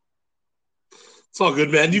 It's all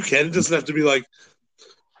good, man. You can. It doesn't have to be like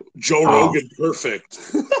Joe Oh, Rogan perfect.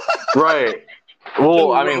 right. Well,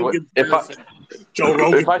 Joe I mean, Rogan perfect. Joe if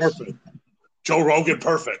Rogan I perfect. Joe Rogan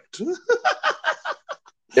perfect.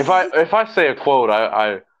 if I say a quote,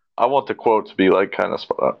 I want the quote to be like kind of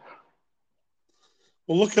spot on.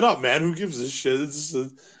 Well, look it up, man. Who gives a shit?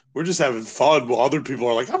 We're just having fun while other people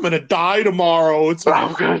are like, I'm going to die tomorrow. It's like,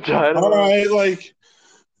 I'm gonna die all tomorrow. right, like,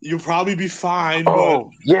 you'll probably be fine, but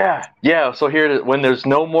Oh, yeah, yeah. So here, when there's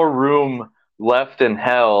no more room left in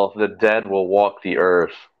hell, the dead will walk the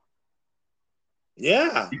earth.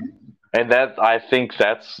 yeah. And I think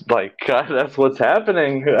that's like that's what's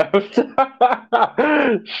happening. Shit.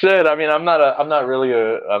 I mean, I'm not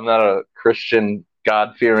a Christian,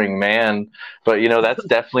 God fearing man, but that's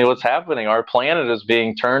definitely what's happening. Our planet is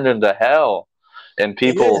being turned into hell, and It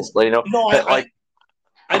people, is. No, like,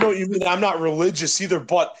 I know what you mean. I'm not religious either,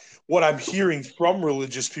 but what I'm hearing from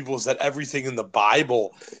religious people is that everything in the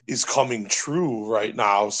Bible is coming true right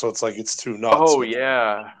now. So it's like it's too nuts, oh man.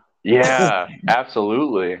 yeah, yeah,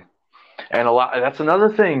 absolutely. And that's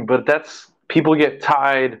another thing, but that's people get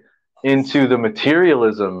tied into the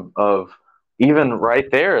materialism of even right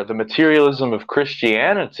there, the materialism of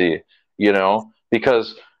Christianity,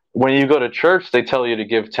 because when you go to church, they tell you to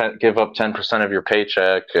give up 10% of your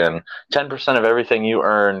paycheck, and 10% of everything you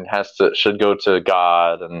earn should go to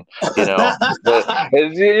God, and yeah.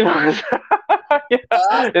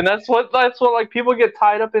 And that's what like people get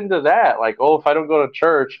tied up into that. Like, oh, if I don't go to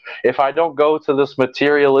church, if I don't go to this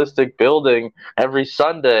materialistic building every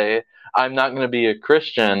Sunday, I'm not going to be a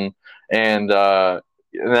Christian, and then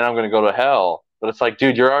I'm going to go to hell. But it's like,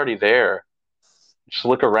 dude, you're already there. Just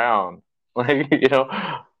look around. Like,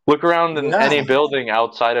 Look around in any building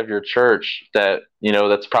outside of your church that,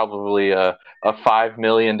 that's probably a $5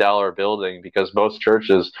 million building, because most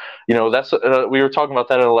churches, that's we were talking about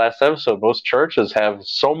that in the last episode. Most churches have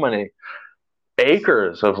so many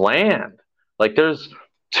acres of land. Like there's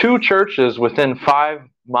 2 churches within 5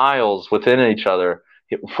 miles within each other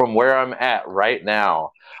from where I'm at right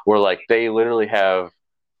now, where like they literally have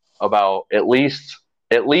about at least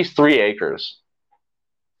 3 acres.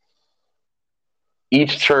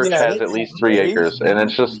 Each church has at least 3 acres, and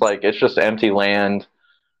it's just empty land,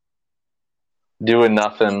 doing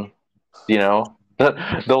nothing. The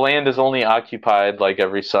land is only occupied like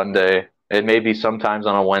every Sunday, and maybe sometimes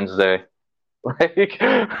on a Wednesday. Like,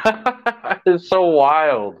 it's so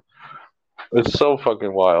wild. It's so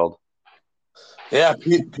fucking wild. Yeah,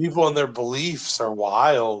 people and their beliefs are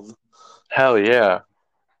wild. Hell yeah.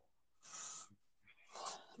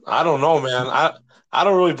 I don't know, man. I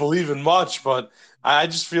don't really believe in much, but I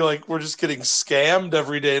just feel like we're just getting scammed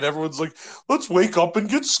every day, and everyone's like, let's wake up and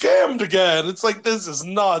get scammed again. It's like, this is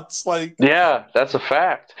nuts. Like, yeah, that's a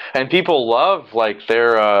fact. And people love, like,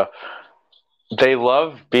 they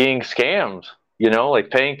love being scammed.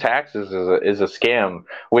 Like paying taxes is a scam.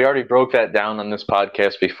 We already broke that down on this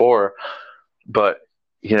podcast before, but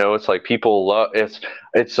it's like people love it's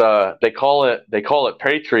they call it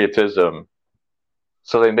patriotism.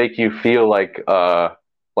 So they make you feel like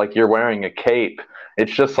you're wearing a cape.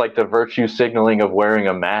 It's just like the virtue signaling of wearing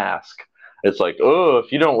a mask. It's like, oh,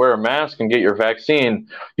 if you don't wear a mask and get your vaccine,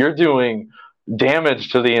 you're doing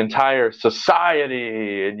damage to the entire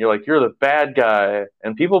society, and you're the bad guy,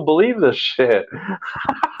 and people believe this shit.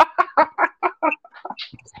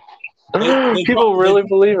 People really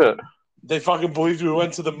believe it. They fucking believed we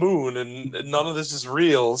went to the moon, and none of this is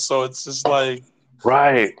real, so it's just like,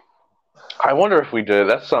 right. I wonder if we did.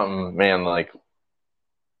 That's something, man. Like,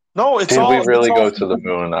 no, it's did all, we really go to the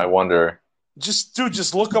moon? I wonder. Just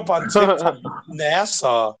look up on TikTok,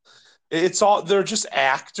 NASA. It's all, they're just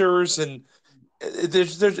actors, and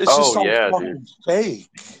it's just all fake.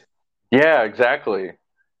 Yeah, exactly.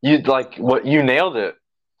 You nailed it.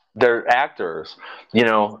 They're actors.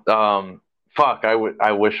 Fuck.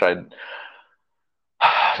 I wish I'd.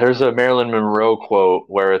 There's a Marilyn Monroe quote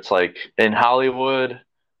where it's like, in Hollywood,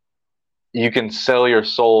 you can sell your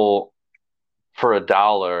soul for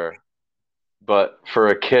 $1, but for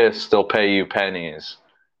a kiss, they'll pay you pennies.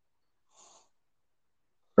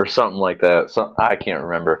 Or something like that. I can't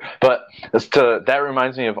remember. But that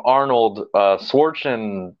reminds me of Arnold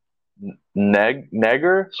Schwarzenegger.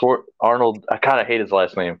 Arnold, I kind of hate his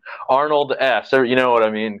last name. Arnold S. You know what I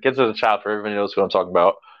mean? Kids of the Chopper. Everybody knows who I'm talking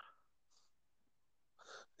about.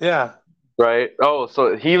 Yeah. Right? Oh,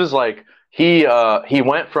 so he was like, he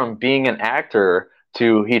went from being an actor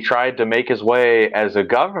to he tried to make his way as a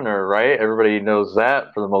governor, right? Everybody knows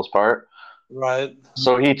that for the most part. Right.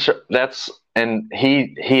 So he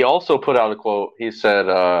also put out a quote. He said,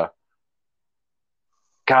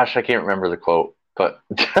 gosh, I can't remember the quote, but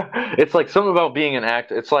it's like something about being an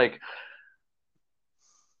actor. It's like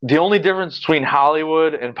the only difference between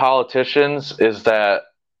Hollywood and politicians is that,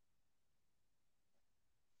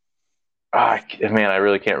 man, I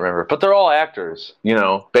really can't remember. But they're all actors,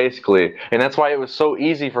 basically. And that's why it was so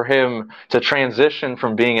easy for him to transition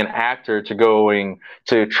from being an actor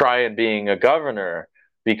to try and being a governor,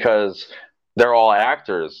 because they're all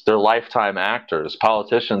actors. They're lifetime actors.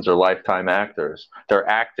 Politicians are lifetime actors. They're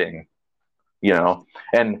acting,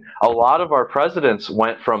 And a lot of our presidents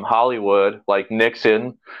went from Hollywood, like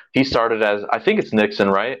Nixon. He started as, I think it's Nixon,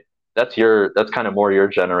 right? That's kind of more your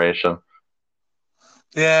generation.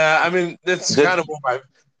 Yeah, I mean, it's kind of more my.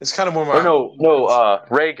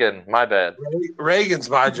 Reagan. My bad. Reagan's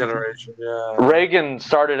my generation. Yeah. Reagan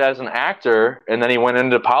started as an actor, and then he went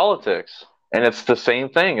into politics, and it's the same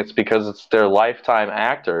thing. It's because they're lifetime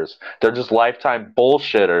actors. They're just lifetime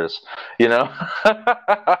bullshitters, Yeah.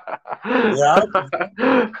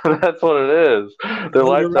 That's what it is. They're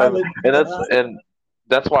lifetime, and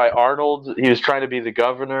that's why Arnold. He was trying to be the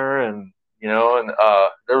governor, and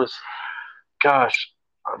there was, gosh.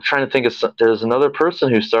 I'm trying to think of. There's another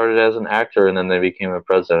person who started as an actor and then they became a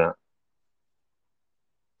president.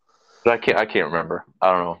 But I can't remember.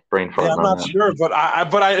 I don't know. Brain fart. Yeah, I'm not sure, but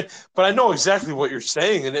I know exactly what you're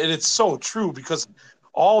saying, and it's so true, because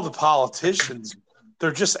all the politicians,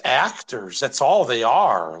 they're just actors. That's all they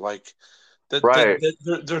are. Like, right?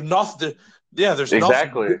 They're nothing. Yeah, there's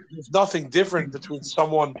nothing different between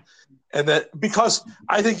someone and that, because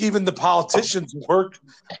I think even the politicians work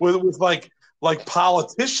with like like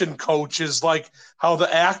politician coaches, like how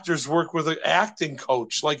the actors work with an acting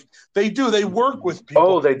coach. Like they do, they work with people.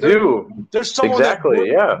 Oh, they do. There's someone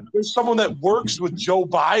Exactly. Yeah. there's someone that works with Joe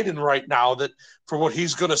Biden right now that for what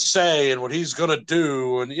he's gonna say and what he's gonna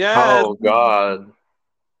do. And yeah, Oh God.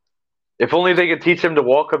 If only they could teach him to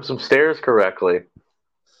walk up some stairs correctly.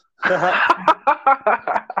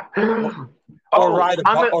 or ride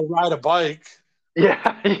a bike.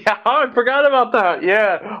 Yeah, yeah, I forgot about that.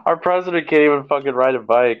 Yeah, our president can't even fucking ride a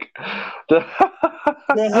bike.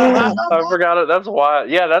 I forgot it. That's why.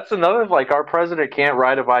 Yeah, that's another, like, our president can't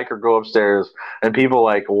ride a bike or go upstairs, and people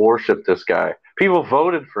like worship this guy. People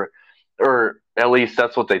voted for, or at least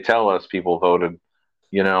that's what they tell us. People voted.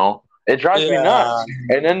 You know, it drives me nuts.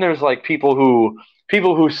 And then there's like people who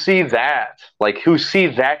see that, like who see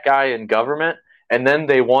that guy in government, and then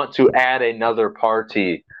they want to add another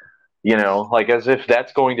party. You know, like as if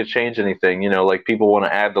that's going to change anything. You know, like people want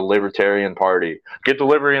to add the Libertarian Party, get the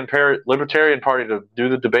Libertarian Party to do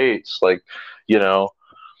the debates. Like, you know,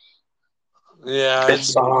 yeah,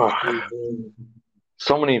 it's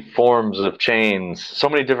so many forms of chains, so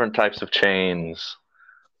many different types of chains.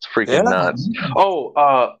 It's freaking nuts.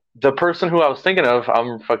 Oh, the person who I was thinking of,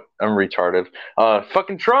 I'm retarded.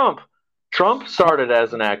 Fucking Trump. Trump started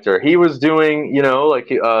as an actor. He was doing, you know, like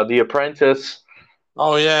The Apprentice.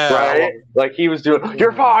 Oh yeah, right. Like he was doing,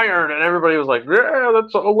 "You're fired," and everybody was like, "Yeah,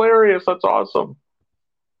 that's hilarious. That's awesome."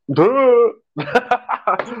 He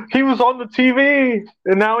was on the TV,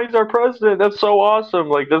 and now he's our president. That's so awesome.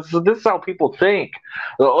 Like this is how people think.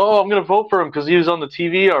 Oh, I'm gonna vote for him because he was on the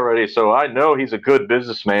TV already, so I know he's a good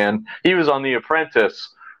businessman. He was on The Apprentice.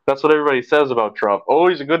 That's what everybody says about Trump. Oh,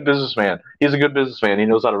 he's a good businessman. He's a good businessman. He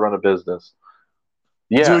knows how to run a business.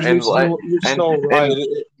 Yeah, dude, you're so right.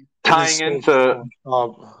 Tying into,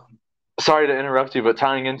 sorry to interrupt you, but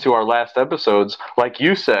tying into our last episodes, like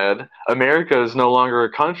you said, America is no longer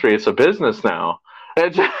a country; it's a business now.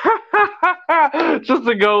 It's just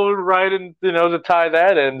to go right and, you know, to tie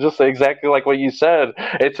that in, just exactly like what you said,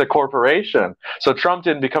 it's a corporation. So Trump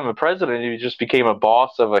didn't become a president; he just became a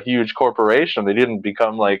boss of a huge corporation. He didn't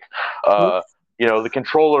become like, you know, the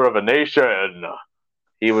controller of a nation.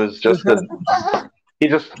 He was just he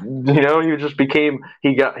got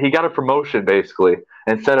a promotion basically.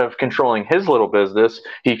 Instead of controlling his little business,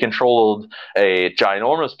 he controlled a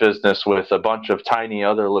ginormous business with a bunch of tiny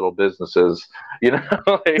other little businesses. You know,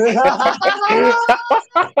 business.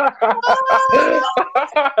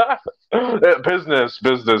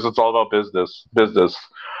 It's all about business. That's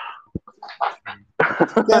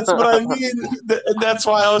what I mean, and that's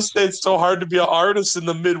why I always say it's so hard to be an artist in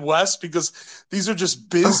the Midwest, because these are just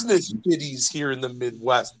business biddies here in the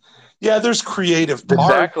Midwest. Yeah, there's creative parts.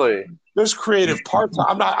 Exactly. There's creative parts.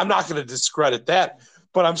 I'm not going to discredit that,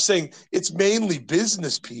 but I'm saying it's mainly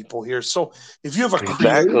business people here. So if you have a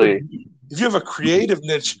creative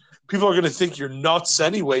niche, people are going to think you're nuts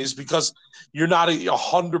anyways, because you're not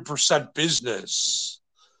 100% business.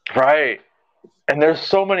 Right. And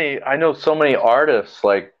there's I know so many artists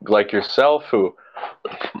like yourself who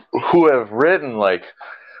have written, like,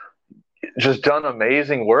 just done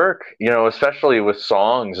amazing work, you know, especially with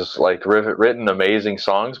songs, just like written amazing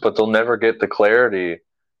songs, but they'll never get the clarity.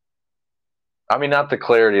 I mean, not the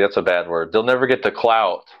clarity, that's a bad word. They'll never get the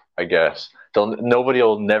clout, I guess. Nobody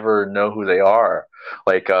will never know who they are.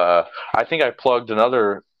 Like, I think I plugged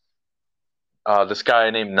another, this guy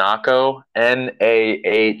named Nahko,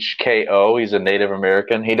 Nahko. He's a Native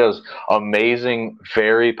American. He does amazing,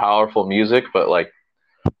 very powerful music, but like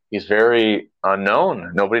he's very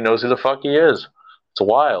unknown. Nobody knows who the fuck he is. It's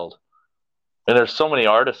wild. And there's so many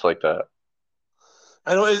artists like that.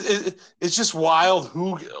 I know it's just wild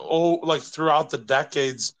like throughout the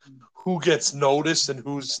decades, who gets noticed and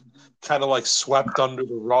who's kind of like swept under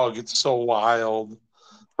the rug. It's so wild.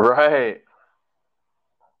 Right.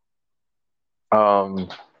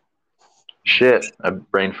 Shit, I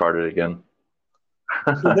brain farted again.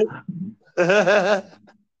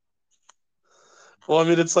 Well, I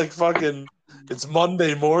mean, it's like it's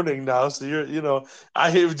Monday morning now, so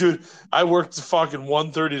I worked fucking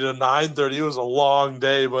 1:30 to 9:30. It was a long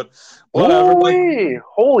day, but whatever.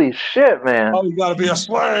 Holy shit, man! Oh, you gotta be a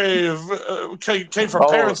slave. Came from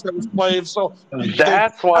parents that were slaves, so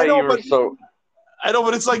that's why you were so. I know,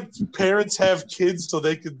 but it's like parents have kids so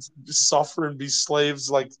they could suffer and be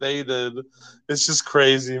slaves like they did. It's just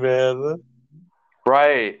crazy, man.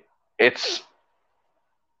 Right.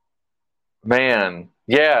 Man.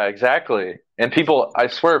 Yeah, exactly. And I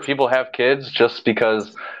swear, people have kids just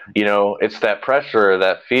because, you know, it's that pressure,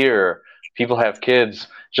 that fear. People have kids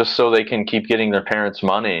just so they can keep getting their parents'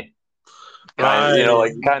 money.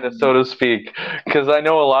 Right. kind of so to speak. Because I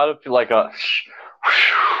know a lot of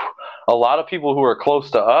a lot of people who are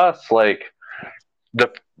close to us, like the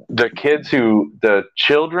the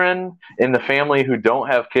children in the family who don't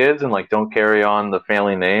have kids and like don't carry on the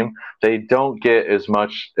family name, they don't get as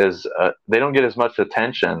much as they don't get as much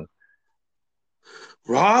attention.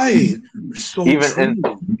 Right. So Even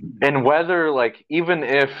true. and whether like even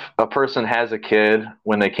if a person has a kid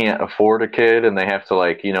when they can't afford a kid and they have to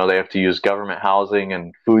like they have to use government housing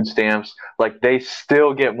and food stamps, like they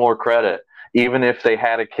still get more credit even if they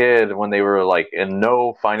had a kid when they were like in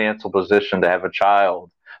no financial position to have a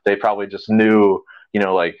child. They probably just knew,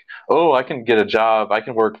 like, oh, I can get a job, I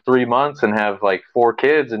can work 3 months and have like 4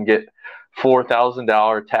 kids and get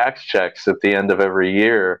 $4,000 tax checks at the end of every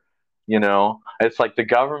year. It's like the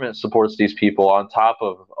government supports these people on top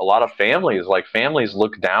of a lot of families. Like families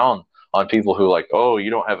look down on people who like, oh, you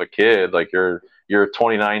don't have a kid, like you're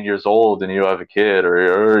 29 years old and you have a kid,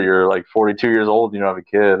 or you're like 42 years old and you don't have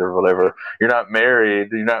a kid, or whatever. You're not married,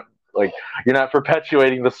 you're not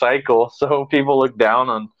perpetuating the cycle. So people look down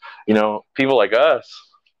on people like us.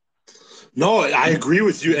 No, I agree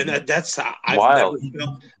with you, and that's Wild.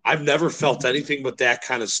 I've never felt anything but that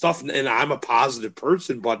kind of stuff, and I'm a positive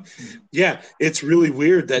person, but yeah, it's really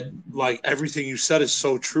weird that like everything you said is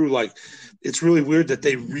so true. Like, it's really weird that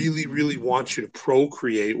they really, really want you to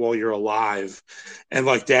procreate while you're alive, and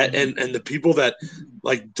like that, and the people that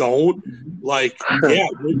like don't like, yeah,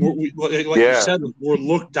 like you Yeah. said, we're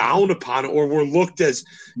looked down upon, or we're looked as,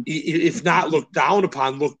 if not looked down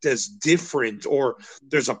upon, looked as different, or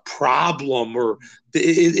there's a problem, or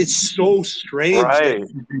it's so strange that Right.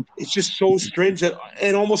 it's just so strange that,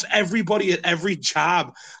 and almost everybody at every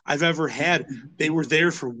job I've ever had, they were there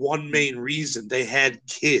for one main reason: they had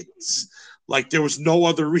kids. Like, there was no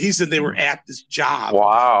other reason they were at this job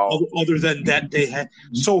Wow. other than that they had.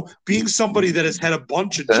 So being somebody that has had a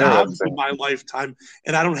bunch of It's jobs in interesting. my lifetime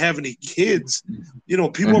and I don't have any kids,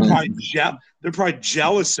 people are Hmm. they're probably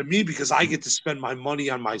jealous of me because I get to spend my money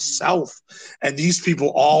on myself, and these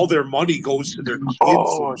people, all their money goes to their kids and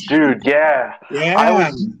Oh, shit. dude, yeah. I Yeah.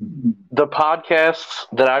 was the podcasts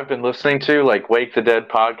that I've been listening to, like Wake the Dead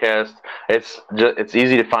podcast. It's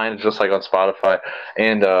easy to find, just like on Spotify.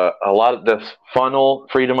 And a lot of the Funnel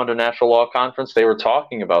Freedom Under Natural Law conference, they were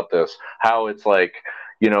talking about this. How it's like,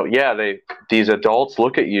 yeah, these adults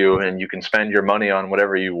look at you and you can spend your money on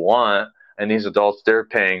whatever you want. And these adults, they're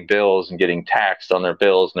paying bills and getting taxed on their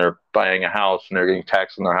bills, and they're buying a house and they're getting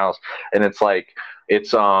taxed on their house. And it's like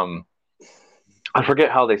it's I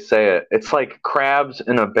forget how they say it. It's like crabs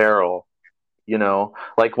in a barrel,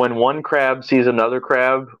 like when one crab sees another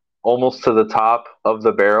crab almost to the top of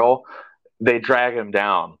the barrel, they drag him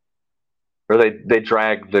down, or they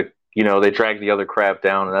drag they drag the other crab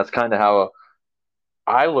down, and that's kind of how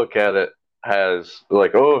I look at it. As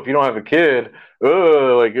like, oh, if you don't have a kid,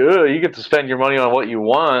 oh, like, oh, you get to spend your money on what you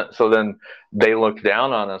want. So then they look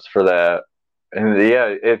down on us for that, and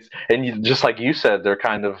yeah, just like you said, they're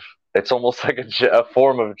kind of, it's almost like a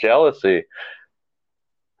form of jealousy.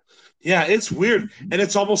 Yeah, it's weird. And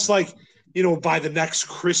it's almost like, by the next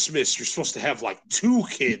Christmas, you're supposed to have like 2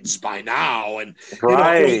 kids by now. And,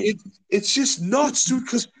 Right. it's just nuts, dude,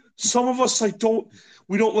 because some of us like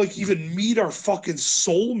we don't like even meet our fucking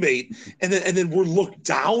soulmate, and then we're looked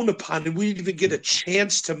down upon, and we didn't even get a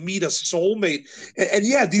chance to meet a soulmate. And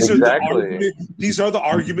yeah, Exactly. these are the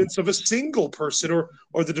arguments of a single person,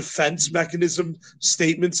 or the defense mechanism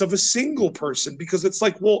statements of a single person, because it's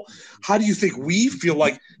like, well, how do you think we feel?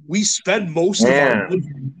 Like, we spend most of our life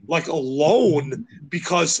Man. like alone,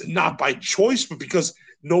 because not by choice, but because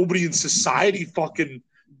nobody in society fucking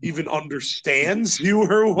even understands you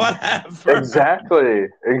or whatever. Exactly.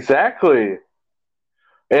 Exactly.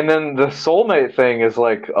 And then the soulmate thing is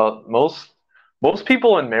like, most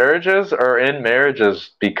people in marriages are in marriages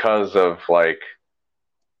because of like,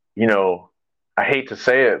 you know, I hate to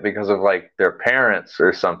say it, because of like their parents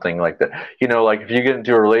or something like that. Like if you get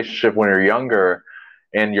into a relationship when you're younger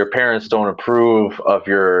and your parents don't approve of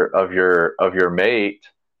your mate,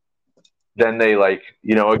 then they like,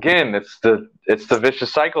 again, it's the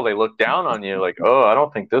vicious cycle. They look down on you like, oh, I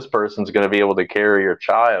don't think this person's going to be able to carry your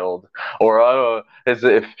child, or oh, as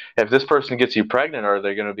if this person gets you pregnant, are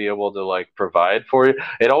they going to be able to like provide for you?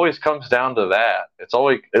 It always comes down to that.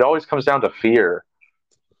 It always comes down to fear.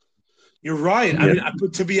 You're right. I Yeah. mean,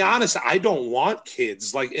 but to be honest, I don't want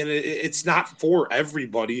kids. Like, and it's not for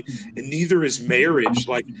everybody, and neither is marriage.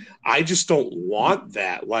 Like, I just don't want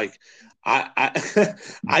that. Like, I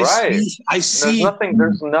Right. I see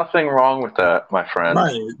There's nothing wrong with that, my friend.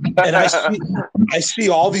 right, and I see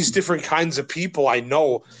all these different kinds of people I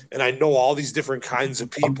know, and I know all these different kinds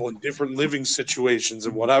of people in different living situations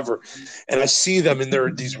and whatever, and I see them in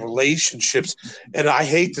these relationships, and I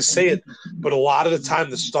hate to say it, but a lot of the time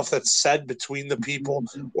the stuff that's said between the people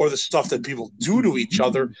or the stuff that people do to each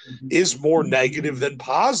other is more negative than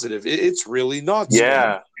positive. It's really nuts, man.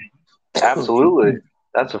 Yeah, absolutely.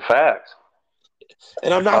 That's a fact.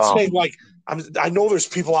 And I'm not Um, saying like I know there's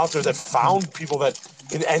people out there that found people that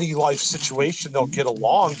in any life situation they'll get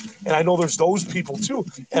along, and I know there's those people too.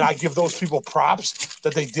 And I give those people props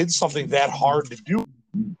that they did something that hard to do,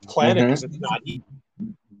 plan it because mhm. it's not easy.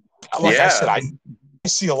 Like I said, Yeah, I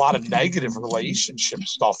see a lot of negative relationship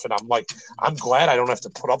stuff, and I'm like, I'm glad I don't have to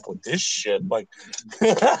put up with this shit. Like,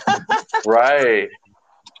 right,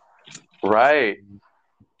 right.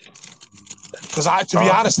 because to be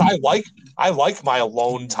Uh, honest, I like my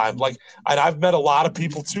alone time. Like, and I've met a lot of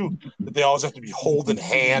people too that they always have to be holding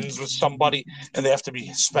hands with somebody, and they have to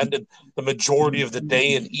be spending the majority of the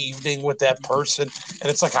day and evening with that person. And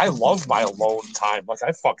it's like I love my alone time. Like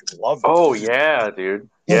I fucking love oh yeah, dude.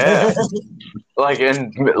 Yeah.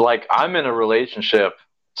 it. Like I'm in a relationship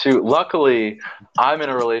too. Luckily, I'm in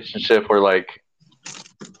a relationship where like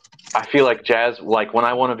I feel like like when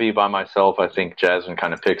I want to be by myself, I think Jasmine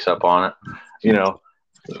kind of picks up on it. You know,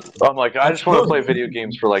 I'm like, I That's just want to good. play video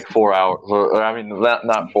games for like 4 hours. I mean,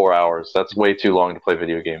 not 4 hours. That's way too long to play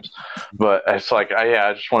video games. But it's like,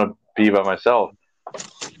 I just want to be by myself.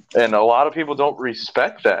 And a lot of people don't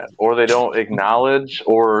respect that, or they don't acknowledge,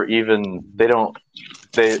 or even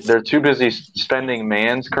they're too busy spending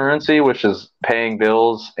man's currency, which is paying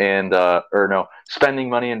bills and or no, spending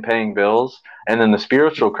money and paying bills, and then the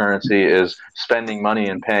spiritual currency is spending money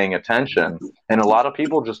and paying attention. And a lot of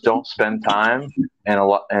people just don't spend time,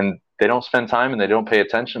 and they don't spend time and they don't pay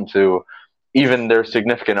attention to even their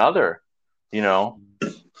significant other. You know?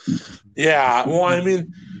 Yeah. Well, I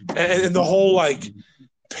mean, and the whole like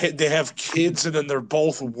they have kids and then they're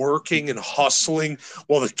both working and hustling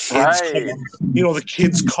while Right. the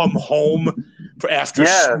kids come home for after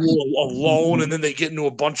Yes. school alone, and then they get into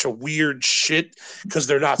a bunch of weird shit because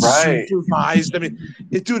they're not Right. supervised. I mean,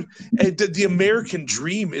 dude, the American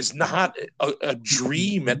dream is not a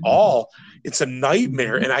dream at all. It's a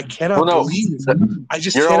nightmare, and Well, no, I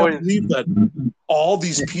just you're cannot always believe that all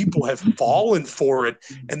these people have fallen for it,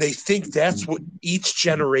 and they think that's what each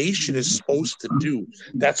generation is supposed to do.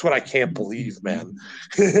 That's what I can't believe, man.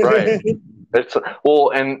 right. It's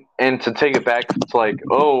well, and to take it back to like,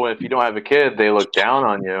 oh, if you don't have a kid, they look down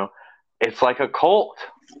on you. It's like a cult,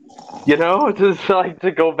 you know. It's just like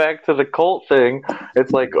to go back to the cult thing.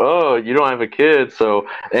 It's like, oh, you don't have a kid, so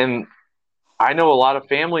and I know a lot of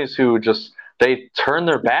families who just they turn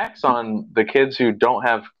their backs on the kids who don't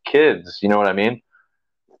have kids. You know what I mean?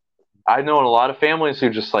 I know a lot of families who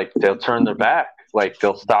just like they'll turn their back, like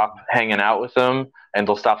they'll stop hanging out with them and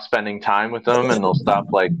they'll stop spending time with them and they'll stop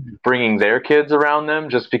like bringing their kids around them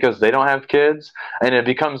just because they don't have kids, and it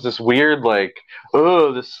becomes this weird like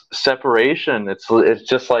oh this separation. It's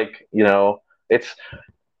just like it's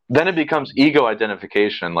then it becomes ego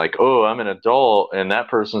identification like oh I'm an adult and that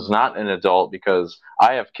person's not an adult because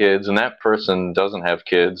I have kids and that person doesn't have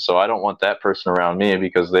kids, so I don't want that person around me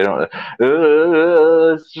because they don't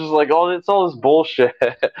it's just like it's all this bullshit.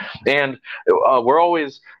 And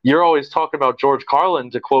you're always talking about George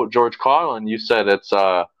Carlin. To quote George Carlin, you said it's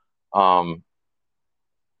um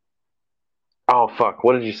oh fuck,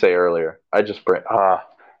 what did you say earlier? I just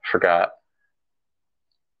forgot.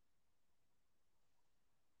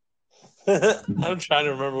 I'm trying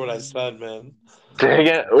to remember what I said, man. Dang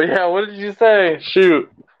it. Yeah, what did you say?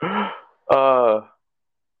 Shoot. Uh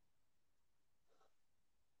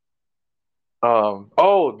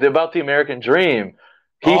about the American dream.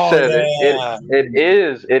 He Oh said yeah,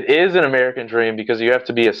 it is an American dream because you have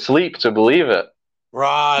to be asleep to believe it.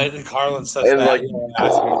 right. And Carlin says And that. like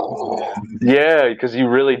yeah, because you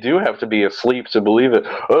really do have to be asleep to believe it.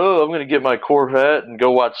 Oh, I'm gonna get my Corvette and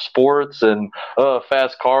go watch sports and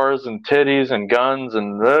fast cars and titties and guns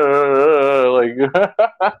and like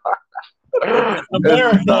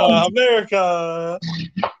America, it's, America.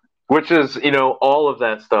 which is all of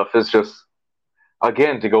that stuff is just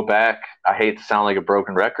again to go back. I hate to sound like a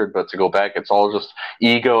broken record, but to go back, it's all just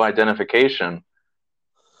ego identification.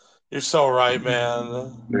 You're so right,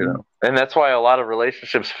 man. And that's why a lot of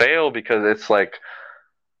relationships fail because it's like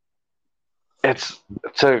it's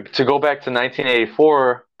to go back to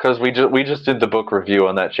 1984 because we just did the book review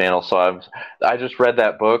on that channel, so I just read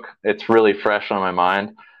that book. It's really fresh on my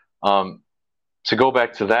mind. To go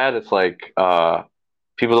back to that, it's like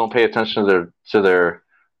people don't pay attention to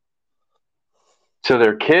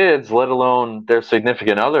their kids, let alone their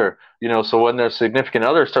significant other. So when their significant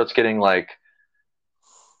other starts getting like,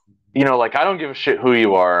 like I don't give a shit who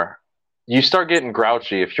you are, you start getting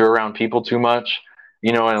grouchy if you're around people too much.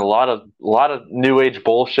 And a lot of new age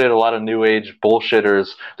bullshit, a lot of new age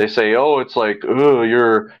bullshitters, they say, oh, it's like, oh,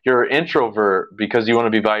 you're an introvert because you want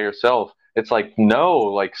to be by yourself. It's like, no,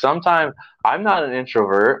 like sometimes I'm not an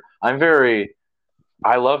introvert.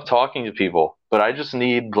 I love talking to people, but I just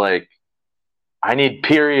need like I need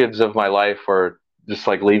periods of my life where just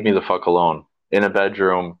like leave me the fuck alone in a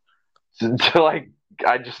bedroom to like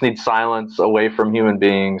I just need silence away from human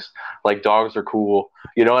beings. Like dogs are cool.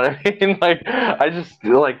 You know what I mean? Like I just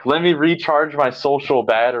like let me recharge my social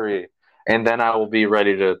battery and then I will be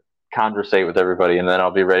ready to conversate with everybody and then I'll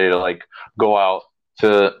be ready to like go out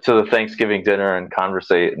to the Thanksgiving dinner and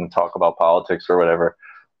conversate and talk about politics or whatever.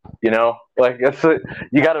 Like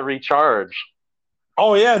you got to recharge.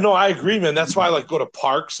 Oh yeah, no, I agree, man. That's why I like go to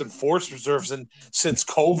parks and forest reserves. And since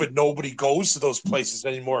COVID, nobody goes to those places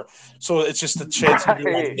anymore. So it's just a chance to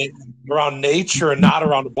be around nature and not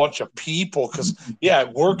around a bunch of people. Because yeah,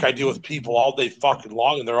 at work I deal with people all day fucking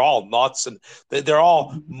long, and they're all nuts and they're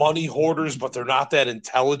all money hoarders, but they're not that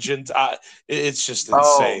intelligent. It's just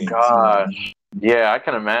insane. Oh gosh, yeah, I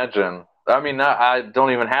can imagine. I mean, I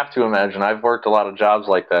don't even have to imagine. I've worked a lot of jobs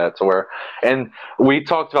like that and we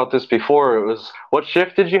talked about this before. It was, what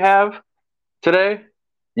shift did you have today?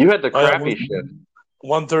 You had the crappy shift.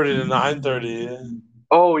 1:30 to 9:30.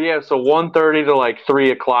 Oh yeah, so 1:30 to like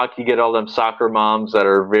 3 o'clock, you get all them soccer moms that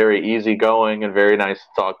are very easygoing and very nice to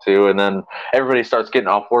talk to, and then everybody starts getting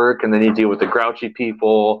off work, and then you deal with the grouchy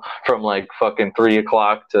people from like fucking 3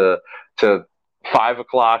 o'clock to 5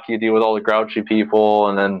 o'clock. You deal with all the grouchy people,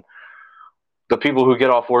 and then the people who get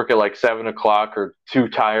off work at like 7 o'clock are too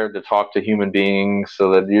tired to talk to human beings.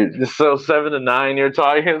 So 7 to 9, you're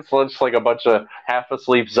talking. It's just like a bunch of half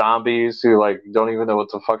asleep zombies who like don't even know what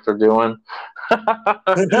the fuck they're doing.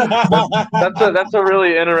 that's a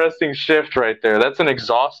really interesting shift right there. That's an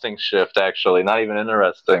exhausting shift, actually. Not even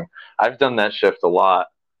interesting. I've done that shift a lot.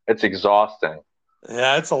 It's exhausting.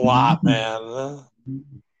 Yeah, it's a lot, man.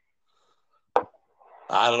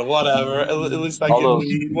 I don't know, whatever. At least I get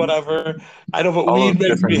weed, whatever. I know, but weed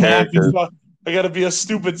makes me happy. So I got to be a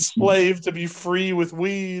stupid slave to be free with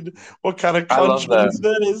weed. What kind of country is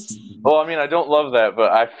this? Well, I mean, I don't love that,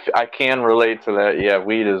 but I can relate to that. Yeah,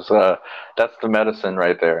 weed is that's the medicine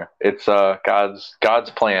right there. It's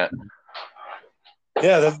God's plant.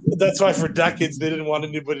 Yeah, that's why for decades they didn't want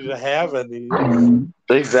anybody to have any.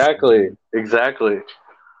 Exactly.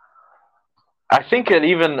 I think it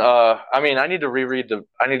even. I mean, I need to reread the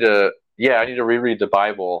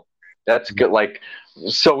Bible. That's good. Like,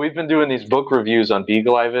 so we've been doing these book reviews on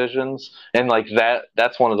Beagle Eye Visions, and like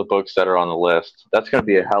that's one of the books that are on the list. That's going to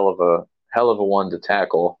be a hell of a one to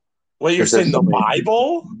tackle. Wait, you're saying the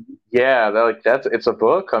Bible? Yeah, it's a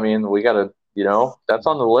book. I mean, we got to, that's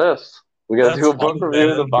on the list. We got to do a book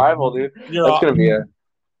review of the Bible, dude. That's going to be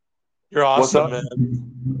You're awesome,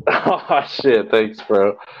 man. Oh shit, thanks,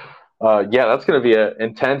 bro. Yeah, that's going to be an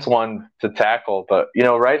intense one to tackle. But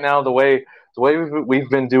right now the way we've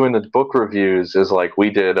been doing the book reviews is like we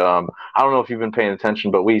did. I don't know if you've been paying attention,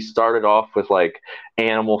 but we started off with like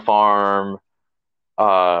Animal Farm,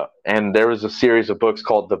 and there was a series of books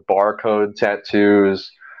called The Barcode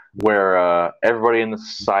Tattoos, where everybody in the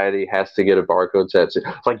society has to get a barcode tattoo.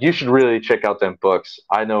 Like, you should really check out them books.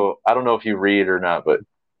 I don't know if you read or not, but.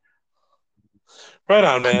 Right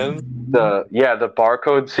on, man. The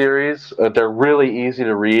Barcode series, they're really easy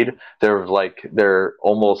to read. They're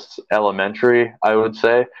almost elementary, I would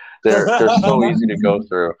say. They're so easy to go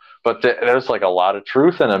through. But there's like a lot of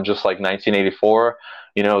truth in them, just like 1984.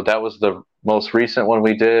 That was the most recent one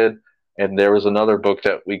we did, and there was another book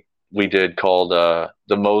that we did called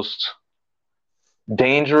The Most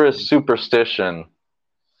Dangerous Superstition,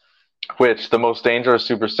 which the most dangerous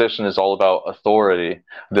superstition is all about authority,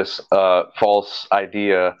 this false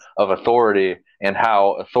idea of authority, and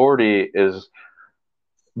how authority is,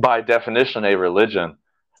 by definition, a religion.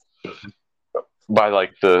 By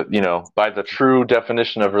the true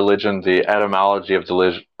definition of religion, the etymology of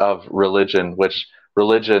religion, which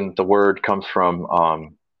religion, the word comes from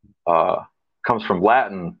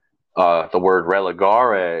Latin, the word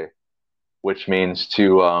religare, which means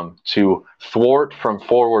to thwart from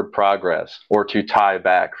forward progress, or to tie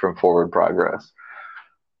back from forward progress.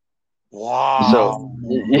 Wow. So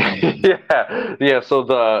yeah. So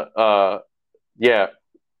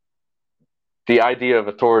the idea of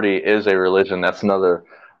authority is a religion. That's another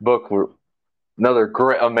book, another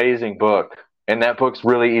great, amazing book. And that book's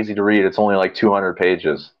really easy to read. It's only like 200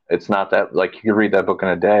 pages. It's not that like you could read that book in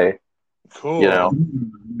a day. You Cool. know,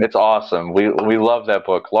 it's awesome. We love that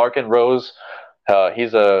book. Larken Rose,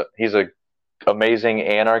 he's a amazing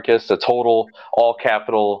anarchist, a total all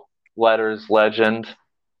capital letters legend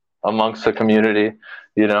amongst the community.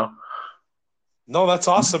 You know. No, that's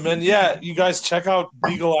awesome, man. Yeah, you guys check out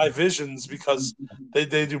Eagle Eye Visions because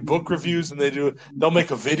they do book reviews and they'll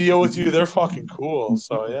make a video with you. They're fucking cool.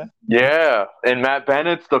 So yeah. Yeah, and Matt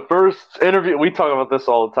Bennett's the first interview. We talk about this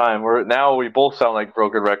all the time. We're now we both sound like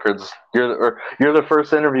broken records. You're the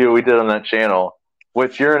first interview we did on that channel,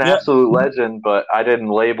 which you're an Yeah. absolute legend. But I didn't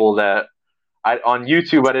label that. On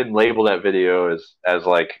YouTube I didn't label that video as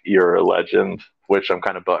like you're a legend, which I'm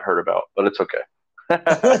kind of butthurt about. But it's okay.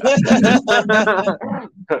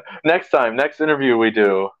 Next interview we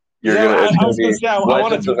do, it's I gonna was gonna be say I want to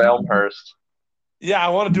Legends do of Elmhurst. yeah, I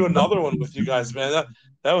want to do another one with you guys, man.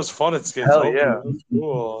 That was fun at Hell Skatopia. yeah. That was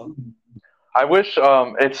cool. I wish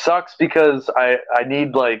it sucks because I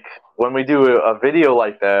need like when we do a video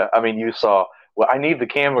like that. I mean, you saw. Well, I need the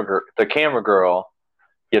camera girl.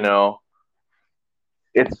 You know,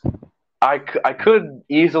 it's I could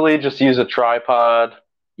easily just use a tripod.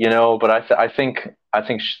 You know, but I think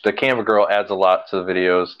the camera girl adds a lot to the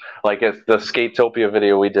videos. Like it's the Skatopia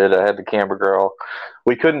video we did. I had the camera girl.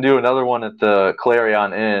 We couldn't do another one at the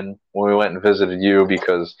Clarion Inn when we went and visited you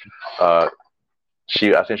because I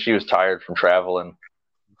think she was tired from traveling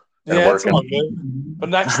and Yeah, it's working. all good. But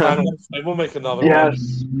next time we'll make another one.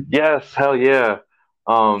 Yes, hell yeah.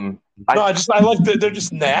 No, I like that they're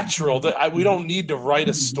just natural. We don't need to write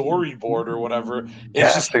a storyboard or whatever.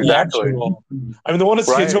 It's just exactly. natural. I mean, the one at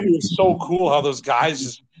Right. Skatopia was so cool how those guys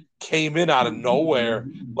just came in out of nowhere.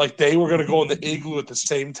 Like they were going to go in the igloo at the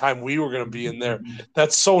same time we were going to be in there.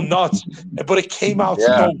 That's so nuts. But it came out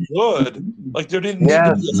so good. Like there didn't need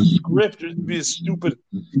to be a script. There didn't be a stupid.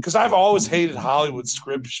 Because I've always hated Hollywood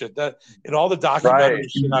script shit. That in all the documentary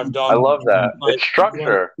shit I've done. I love that. Like, it's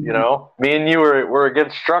structure. You know, me and you we're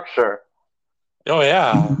against structure. Oh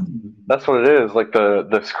yeah. That's what it is. Like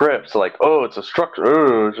the scripts, like, oh, it's a structure.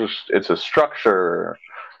 Oh, it's a structure.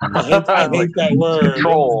 I hate that word.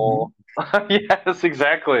 Control. Yes,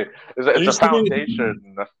 exactly. It's a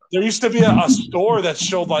foundation. There used to be a store that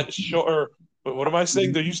showed or what am I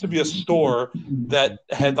saying? There used to be a store that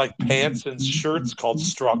had like pants and shirts called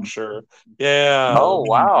Structure. Yeah. Oh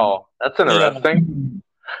wow, that's interesting. Yeah.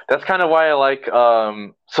 That's kind of why I like.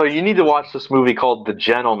 So you need to watch this movie called The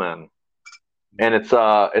Gentleman, and it's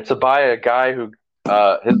by a guy who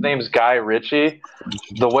his name's Guy Ritchie.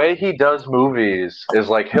 The way he does movies is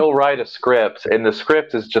like he'll write a script, and the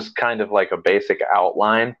script is just kind of like a basic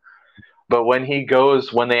outline. But when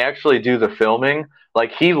they actually do the filming,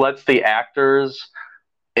 like he lets the actors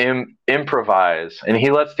improvise, and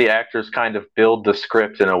he lets the actors kind of build the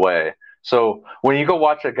script in a way. So when you go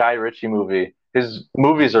watch a Guy Ritchie movie, his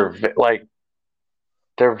movies are like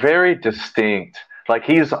they're very distinct. Like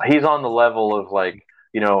he's on the level of like,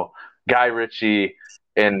 you know, Guy Ritchie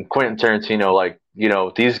and Quentin Tarantino. Like, you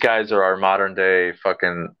know, these guys are our modern day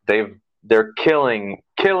fucking. They're killing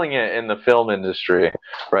it in the film industry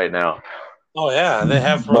right now. Oh yeah, they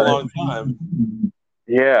have for a long time.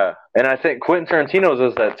 Yeah, and I think Quentin Tarantino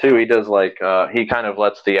does that too. He does like he kind of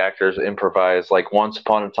lets the actors improvise. Like Once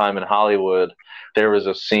Upon a Time in Hollywood, there was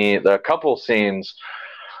a couple scenes.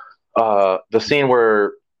 The scene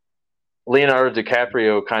where Leonardo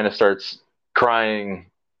DiCaprio kind of starts crying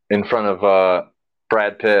in front of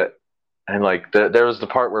Brad Pitt, and like there was the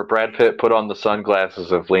part where Brad Pitt put on the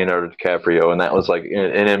sunglasses of Leonardo DiCaprio, and that was like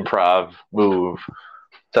an improv move.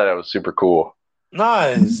 Thought that was super cool.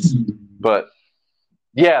 Nice, but.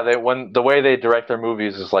 Yeah, the way they direct their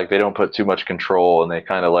movies is like they don't put too much control and they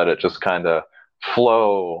kind of let it just kind of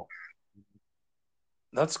flow.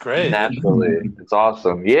 That's great. Naturally. It's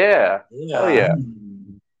awesome. Yeah. Oh yeah.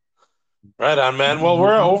 Right on, man. Well,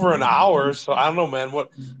 we're over an hour, so I don't know, man.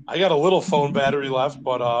 I got a little phone battery left,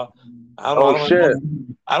 but I don't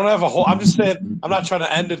have a whole. I'm just saying. I'm not trying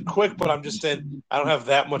to end it quick, but I'm just saying I don't have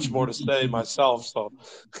that much more to say myself. So.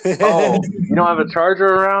 Oh, you don't have a charger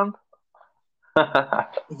around? You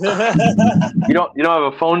don't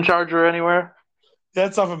have a phone charger anywhere?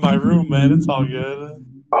 That's up in my room, man. It's all good.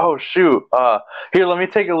 Oh shoot! Here, let me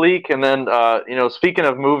take a leak, and then speaking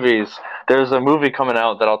of movies, there's a movie coming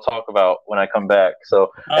out that I'll talk about when I come back.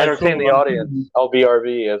 So entertain the audience. I'll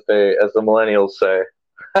BRB as the millennials say.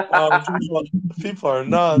 People are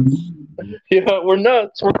nuts. Yeah, we're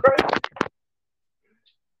nuts. We're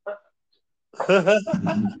crazy.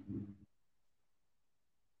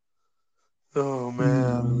 Oh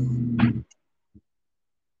man.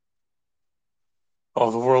 Oh,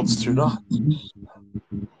 the world's too nuts.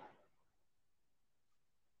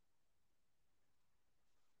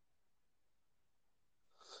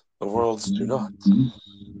 The world's too nuts.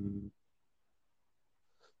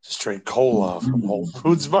 Just drink cola from Whole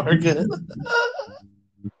Foods Market.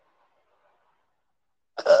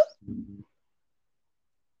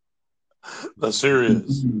 The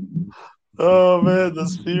serious. Oh man, the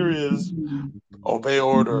serious. Obey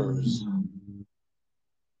orders.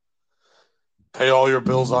 Pay all your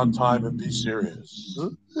bills on time and be serious.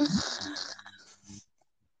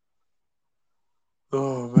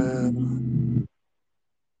 Oh man.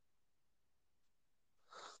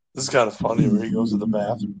 This is kind of funny where he goes to the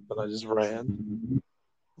bathroom and I just rant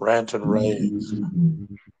and rave.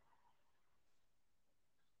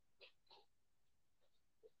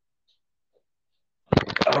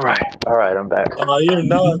 All right, I'm back. Oh, you're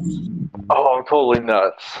nuts. Oh, I'm totally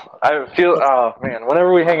nuts. I feel, oh man,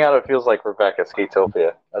 whenever we hang out, it feels like we're back at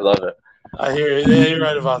Skatopia. I love it. I hear you. Yeah, you're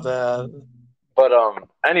right about that. But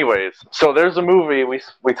anyways, so there's a movie we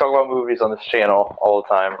talk about movies on this channel all the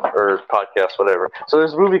time, or podcast, whatever. So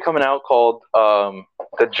there's a movie coming out called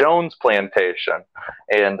The Jones Plantation,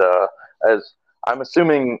 and as I'm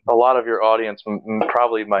assuming a lot of your audience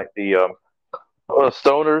probably might be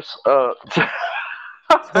stoners.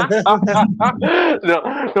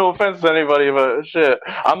 No offense to anybody, but shit,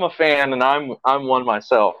 I'm a fan and I'm one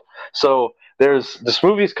myself. So there's this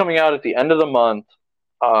movie's coming out at the end of the month.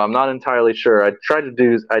 I'm not entirely sure. I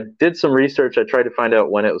did some research. I tried to find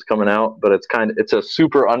out when it was coming out, but it's a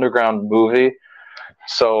super underground movie,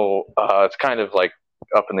 so it's kind of like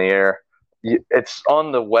up in the air. It's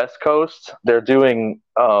on the West Coast. They're doing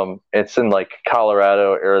it's in like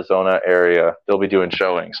Colorado, Arizona area. They'll be doing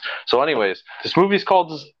showings. So, anyways, this movie's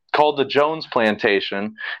called The Jones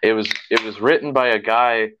Plantation. It was written by a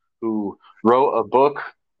guy who wrote a book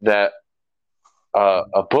that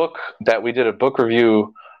we did a book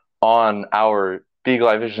review on our Beagle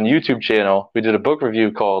Eye Vision YouTube channel. We did a book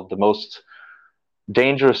review called The Most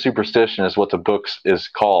Dangerous Superstition is what the book is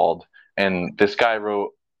called. And this guy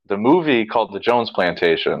wrote the movie called The Jones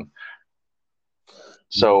Plantation.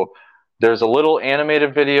 So there's a little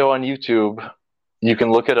animated video on YouTube. You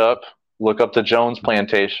can look it up, look up The Jones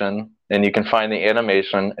Plantation, and you can find the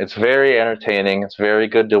animation. It's very entertaining. It's very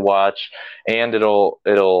good to watch, and it'll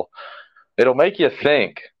make you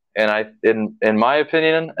think. And in my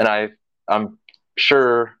opinion, and I'm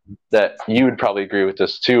sure that you would probably agree with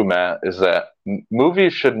this too, Matt, is that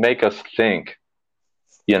movies should make us think,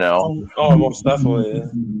 you know? Oh, most definitely. Yeah.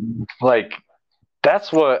 Like,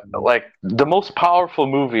 that's what, like, the most powerful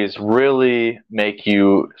movies really make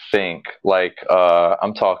you think. Like,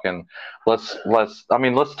 I'm talking, let's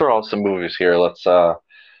throw out some movies here. Let's,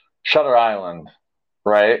 Shutter Island,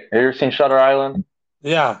 right? Have you ever seen Shutter Island?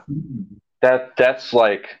 Yeah. That's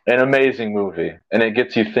like an amazing movie, and it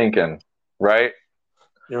gets you thinking, right?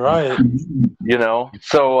 You're right. You know,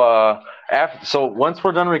 so so once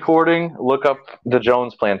we're done recording, look up The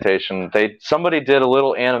Jones Plantation. Somebody did a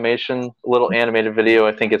little animated video.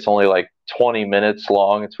 I think it's only like 20 minutes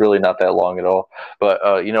long. It's really not that long at all.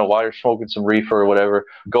 But you know, while you're smoking some reefer or whatever,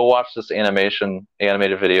 go watch this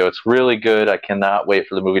animated video. It's really good. I cannot wait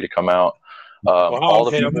for the movie to come out. Wow,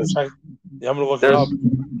 okay, I'm gonna look it up.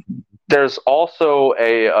 There's also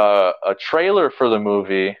a trailer for the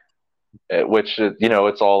movie, which, you know,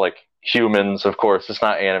 it's all like humans, of course. It's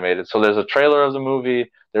not animated. So there's a trailer of the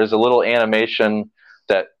movie. There's a little animation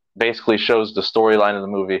that basically shows the storyline of the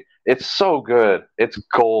movie. It's so good. It's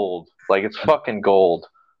gold. Like, it's fucking gold.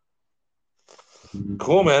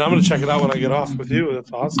 Cool, man. I'm going to check it out when I get off with you.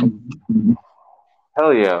 That's awesome.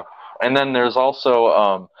 Hell yeah. And then there's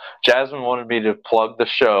also, Jasmine wanted me to plug the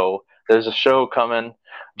show. There's a show coming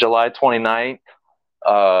July 29th.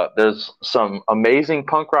 There's some amazing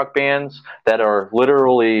punk rock bands that are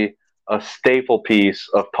literally a staple piece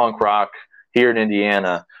of punk rock here in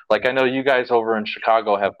Indiana. Like, I know you guys over in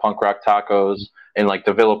Chicago have punk rock tacos and like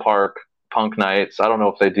the Villa Park punk nights. I don't know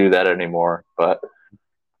if they do that anymore, but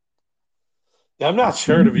yeah, I'm not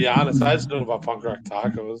sure, to be honest. I just know about punk rock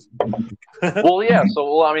tacos. Well, yeah.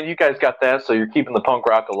 So, I mean, you guys got that, so you're keeping the punk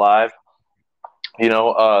rock alive. You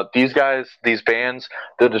know, these bands,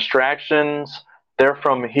 The Distractions, they're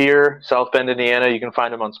from here, South Bend, Indiana. You can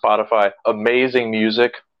find them on Spotify. Amazing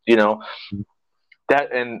music, you know.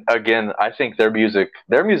 That, and again, I think their music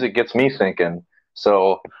gets me thinking.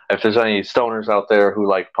 So if there's any stoners out there who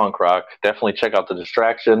like punk rock, definitely check out The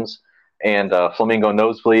Distractions. And Flamingo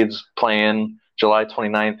Nosebleeds playing July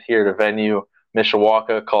 29th here at a venue,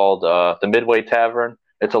 Mishawaka, called the Midway Tavern.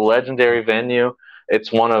 It's a legendary venue.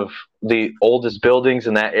 It's one of the oldest buildings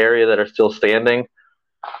in that area that are still standing.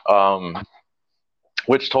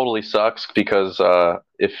 which totally sucks because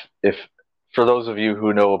if for those of you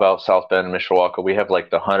who know about South Bend and Mishawaka, we have like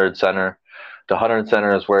the 100 Center. The 100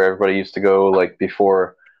 Center is where everybody used to go like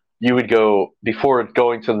before you would go before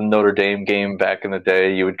going to the Notre Dame game back in the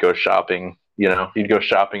day, you would go shopping. You know, you'd go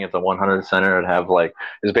shopping at the 100 Center and have like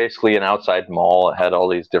it's basically an outside mall. It had all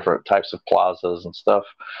these different types of plazas and stuff.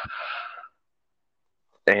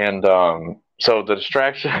 And so the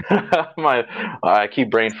distraction, I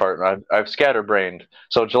keep brain farting. I've scatterbrained.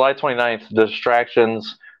 So July 29th, the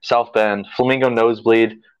distractions, South Bend, Flamingo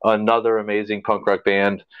Nosebleed, another amazing punk rock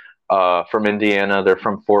band from Indiana. They're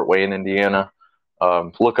from Fort Wayne, Indiana.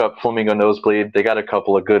 Look up Flamingo Nosebleed. They got a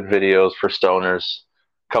couple of good videos for stoners.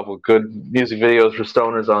 A couple of good music videos for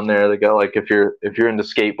stoners on there. They got like if you're into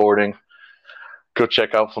skateboarding, go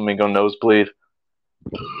check out Flamingo Nosebleed.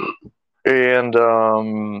 And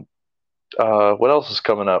what else is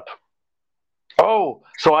coming up? Oh,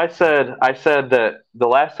 so I said that the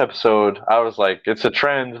last episode I was like, it's a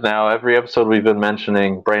trend now. Every episode we've been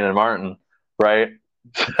mentioning Brandon Martin, right?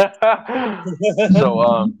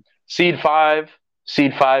 So Seed 5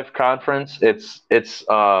 conference. It's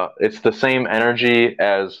the same energy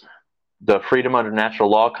as the Freedom Under Natural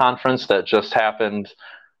Law conference that just happened.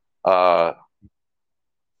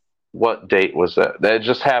 What date was that? That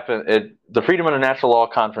just happened. The Freedom Under Natural Law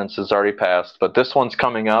conference has already passed, but this one's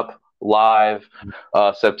coming up live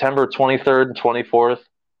September 23rd and 24th.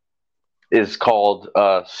 Is called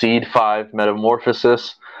Seed 5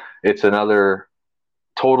 Metamorphosis. It's another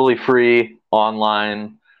totally free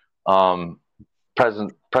online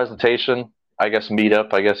presentation, I guess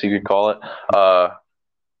meetup, I guess you could call it.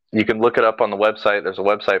 You can look it up on the website. There's a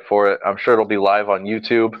website for it. I'm sure it'll be live on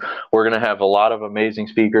YouTube. We're going to have a lot of amazing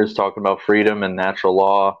speakers talking about freedom and natural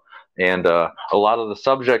law and a lot of the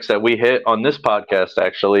subjects that we hit on this podcast,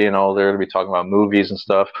 actually. You know, they're going to be talking about movies and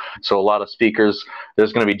stuff. So a lot of speakers.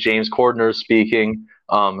 There's going to be James Cordner speaking,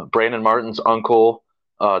 Brandon Martin's uncle,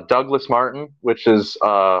 Douglas Martin, which is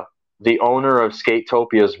the owner of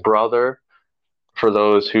Skatetopia's brother. For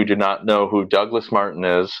those who do not know who Douglas Martin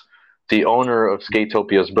is, the owner of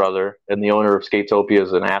Skatetopia's brother, and the owner of Skatopia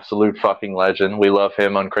is an absolute fucking legend. We love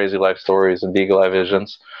him on Crazy Life Stories and Eagle Eye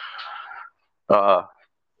Visions.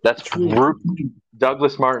 That's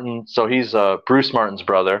Douglas Martin. So he's Bruce Martin's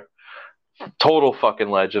brother. Total fucking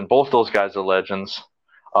legend. Both those guys are legends.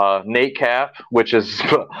 Nate Cap, which is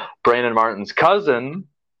Brandon Martin's cousin,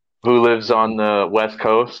 who lives on the West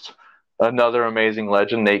Coast. Another amazing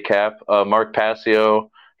legend, Nate Cap. Mark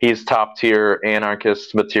Passio. He's top tier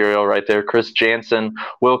anarchist material right there. Chris Jansen,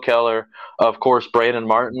 Will Keller, of course, Brandon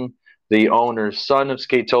Martin, the owner's son of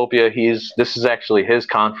Skatopia. This is actually his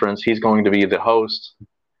conference. He's going to be the host,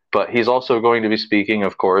 but he's also going to be speaking,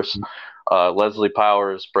 of course. Leslie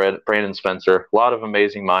Powers, Brandon Spencer, a lot of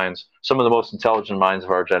amazing minds, some of the most intelligent minds of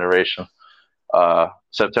our generation.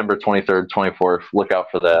 September 23rd, 24th. Look out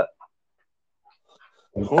for that.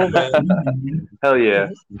 Cool, man. Hell yeah.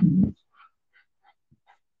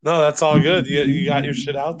 No, that's all good. You got your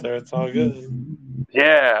shit out there. It's all good.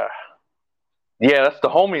 Yeah. Yeah, that's the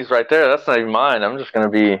homies right there. That's not even mine. I'm just going to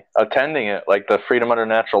be attending it, like the Freedom Under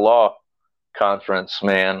Natural Law conference,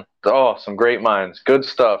 man. Oh, some great minds. Good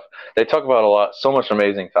stuff. They talk about so much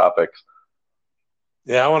amazing topics.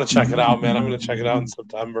 Yeah, I want to check it out, man. I'm going to check it out in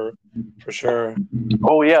September for sure.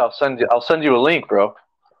 Oh, yeah. I'll send you a link, bro.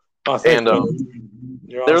 Oh, and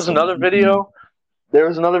there was another video. There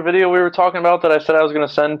was another video we were talking about that I said I was going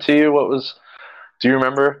to send to you. Do you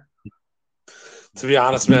remember? To be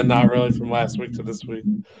honest, man, not really from last week to this week.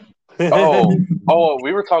 Oh,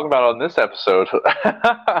 we were talking about on this episode.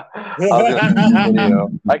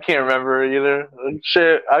 I can't remember either.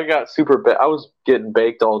 Shit, I got I was getting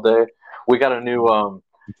baked all day. We got a new,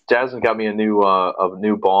 Jasmine got me a new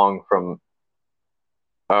bong from,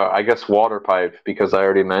 I guess, Water Pipe, because I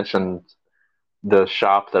already mentioned the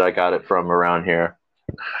shop that I got it from around here.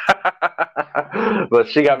 But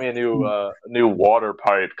she got me a new water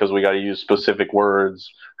pipe because we got to use specific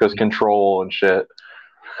words because control and shit.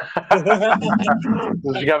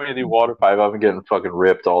 So she got me a new water pipe. I've been getting fucking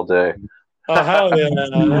ripped all day. Oh, hell yeah.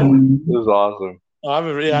 It was awesome.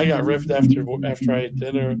 I got ripped after I ate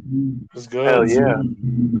dinner. It was good. Hell yeah.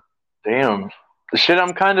 Damn. Shit,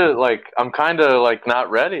 I'm kind of like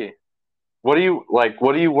not ready. What do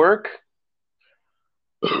you work?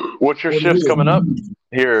 What's your shifts coming up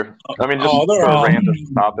here? I mean, just for a random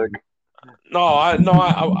topic. I'm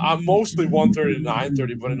mostly 1:30 to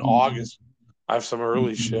 9:30, but in August I have some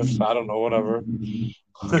early shifts. I don't know, whatever.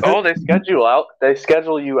 Oh, they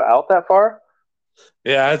schedule you out that far?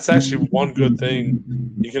 Yeah, it's actually one good thing.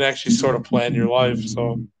 You can actually sort of plan your life.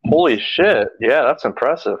 So holy shit, yeah, that's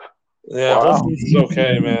impressive. Yeah, Whole Wow. Foods is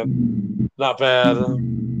okay, man. Not bad.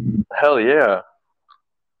 Hell yeah.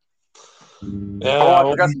 Oh, Yeah, I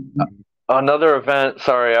forgot another event.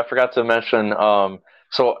 Sorry, I forgot to mention.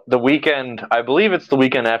 So the weekend, I believe it's the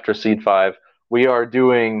weekend after Seed 5. We are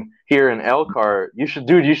doing here in Elkhart. You should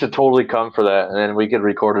totally come for that, and then we could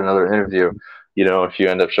record another interview. If you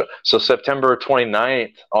end up so September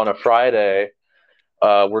 29th on a Friday,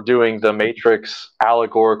 we're doing the Matrix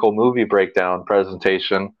allegorical movie breakdown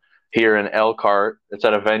presentation here in Elkhart. It's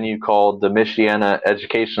at a venue called the Michiana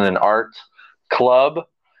Education and Art Club.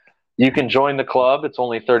 You can join the club. It's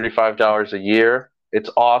only $35 a year. It's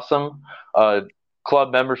awesome.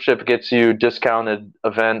 Club membership gets you discounted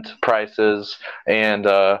event prices, and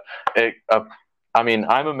I'm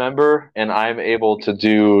a member, and I'm able to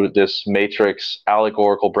do this Matrix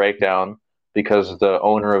allegorical breakdown because the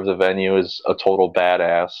owner of the venue is a total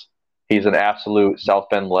badass. He's an absolute South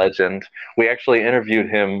Bend legend. We actually interviewed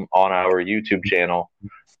him on our YouTube channel.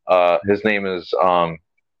 His name is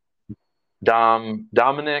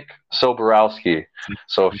Dominic Soborowski.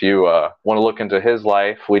 So if you want to look into his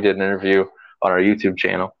life, we did an interview on our YouTube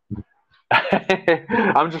channel.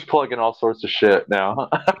 I'm just plugging all sorts of shit now.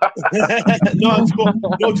 no, it's cool.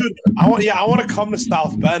 No, dude, I want to come to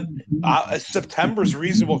South Bend. September's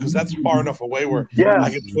reasonable because that's far enough away where Yeah.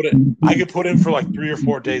 I could put in for like 3 or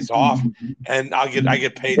 4 days off, and I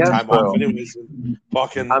get paid time off anyways.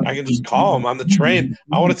 And I can just call them on the train.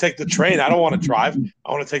 I want to take the train. I don't want to drive.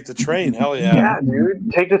 I want to take the train. Hell yeah. Yeah,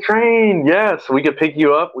 dude, take the train. Yes, we could pick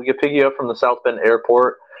you up. We could pick you up from the South Bend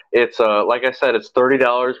Airport. It's like I said, it's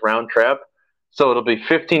 $30 round trip, so it'll be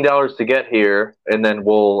 $15 to get here, and then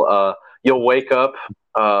you'll wake up.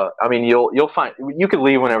 You'll find you can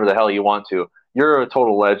leave whenever the hell you want to. You're a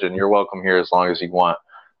total legend. You're welcome here as long as you want.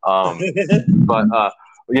 But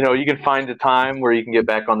you can find a time where you can get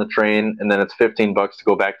back on the train, and then it's $15 to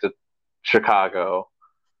go back to Chicago.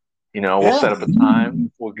 We'll set up a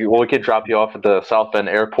time. We could drop you off at the South Bend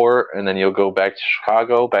Airport, and then you'll go back to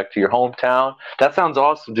Chicago, back to your hometown. That sounds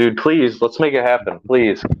awesome, dude. Please, let's make it happen,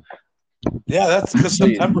 please. Yeah, that's because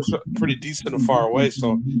September's pretty decent and far away.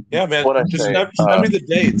 So, yeah, man, send me the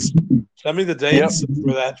dates. Send me the dates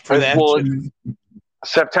for that. Well,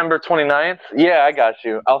 September 29th? Yeah, I got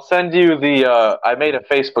you. I'll send you I made a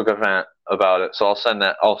Facebook event about it, so I'll send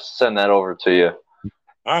that over to you.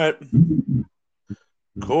 All right.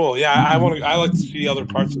 Cool. Yeah, I like to see other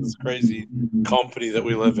parts of this crazy company that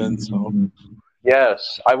we live in. So,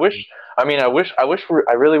 yes, I really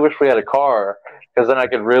wish we had a car because then I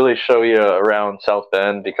could really show you around South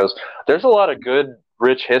Bend because there's a lot of good,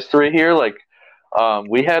 rich history here. Like,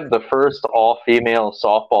 we had the first all-female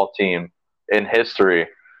softball team in history.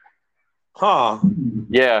 Huh?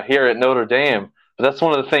 Yeah, here at Notre Dame. But that's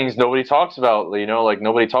one of the things nobody talks about. Like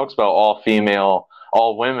nobody talks about all-female,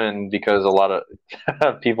 all women because a lot of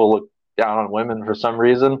people look down on women for some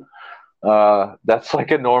reason. That's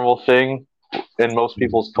like a normal thing in most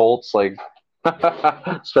people's cults, like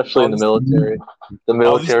especially in the military. The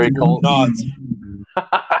military cult.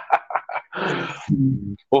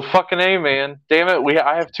 Well, fucking A, man. Damn it.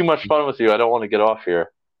 I have too much fun with you. I don't want to get off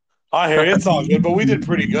here. I hear you. It's all good, but we did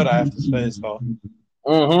pretty good, I have to say. So.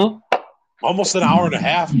 Mm-hmm. Almost an hour and a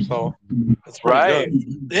half, so that's pretty good.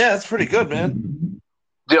 Yeah, that's pretty good, man.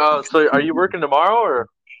 So are you working tomorrow or?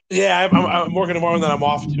 Yeah, I'm working tomorrow, and then I'm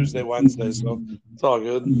off Tuesday, Wednesday, so it's all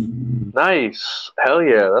good. Nice. Hell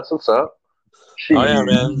yeah, that's what's up. Jeez. Oh yeah,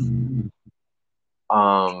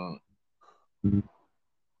 man.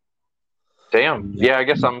 Damn. Yeah, I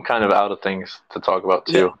guess I'm kind of out of things to talk about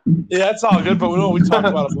too. Yeah, it's all good, but we talked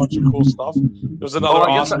about a bunch of cool stuff. There's another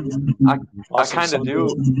I kind of do.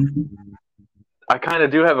 I kind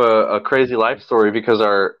of do have a crazy life story because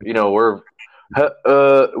we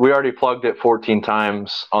already plugged it 14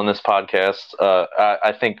 times on this podcast.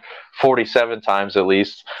 I think 47 times at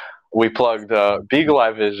least. We plugged Beagle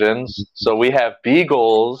Eye Visions. So we have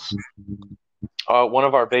beagles. One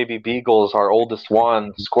of our baby beagles, our oldest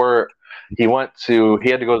one, Squirt, he had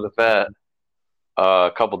to go to the vet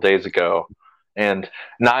a couple days ago. And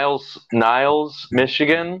Niles,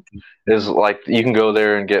 Michigan is like, you can go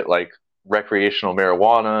there and get like recreational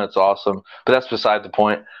marijuana. It's awesome. But that's beside the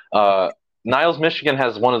point. Niles, Michigan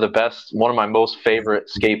has one of my most favorite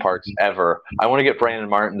skate parks ever. I want to get Brandon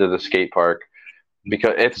Martin to the skate park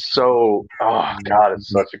because it's it's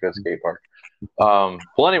such a good skate park.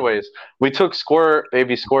 Well, anyways, we took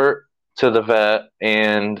baby Squirt to the vet,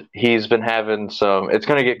 and he's been having it's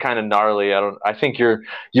going to get kind of gnarly. I think you're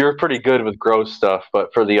pretty good with gross stuff,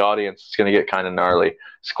 but for the audience, it's going to get kind of gnarly.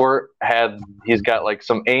 Squirt he's got like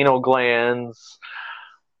some anal glands.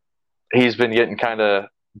 He's been getting kind of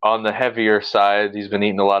on the heavier side. He's been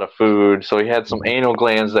eating a lot of food, so he had some anal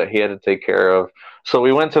glands that he had to take care of. So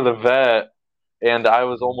we went to the vet, and I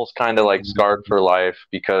was almost kind of like scarred for life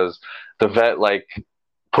because the vet like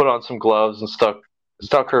put on some gloves and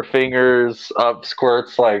stuck her fingers up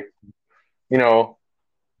squirts like you know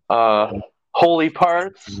uh holy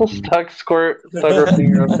parts stuck her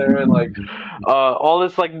finger up there and like all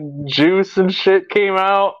this like juice and shit came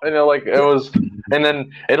out and it was and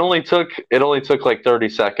then it only took like 30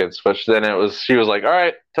 seconds but then she was like all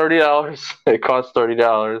right $30 it cost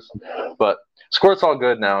 $30 but Squirt's all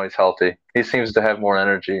good now. He's healthy. He seems to have more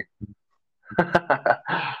energy.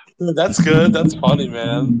 That's good. That's funny,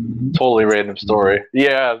 man. Totally random story.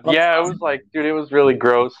 Yeah. It was like, dude, it was really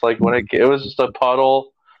gross. Like when it was just a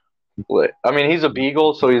puddle. I mean, he's a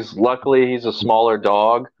beagle, so he's a smaller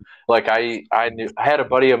dog. Like I had a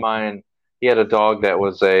buddy of mine. He had a dog that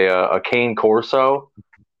was a Cane Corso.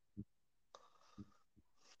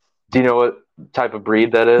 Do you know what type of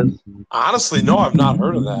breed that is? Honestly, no, I've not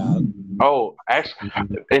heard of that. Oh, actually,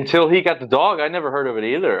 until he got the dog, I never heard of it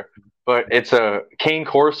either. But it's a Cane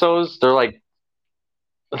Corsos. They're like,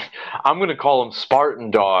 I'm gonna call them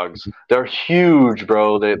Spartan dogs. They're huge,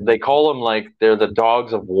 bro. They call them like they're the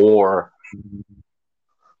dogs of war.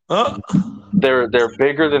 They're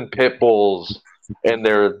bigger than pit bulls, and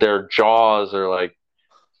their jaws are like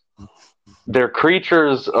they're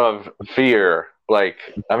creatures of fear. Like,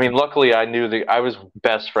 I mean, luckily I was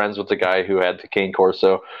best friends with the guy who had the Cane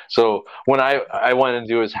Corso. So when I went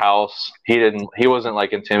into his house, he wasn't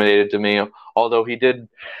like intimidated to me. Although he did,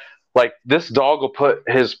 like this dog will put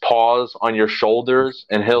his paws on your shoulders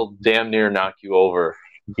and he'll damn near knock you over.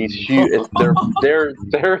 He's huge.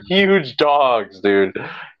 They're huge dogs, dude.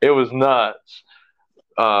 It was nuts.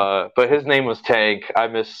 But his name was Tank. I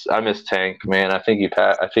miss Tank, man. I think he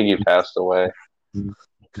passed away.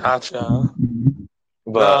 Gotcha.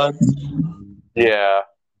 But yeah,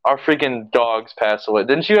 our freaking dogs pass away.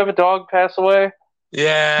 Didn't you have a dog pass away?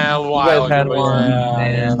 Yeah, a while ago.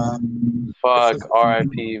 Yeah. Fuck,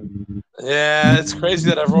 R.I.P. Yeah, it's crazy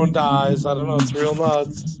that everyone dies. I don't know. It's real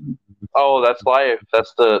nuts. Oh, that's life.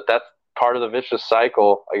 That's part of the vicious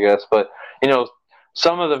cycle, I guess. But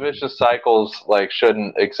some of the vicious cycles like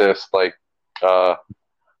shouldn't exist. Like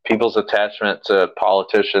people's attachment to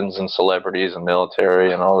politicians and celebrities and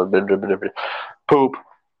military and all the poop.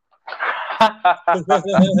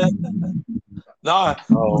 No,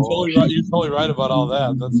 you're totally right about all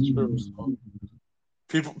that. That's true. So,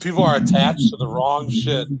 people are attached to the wrong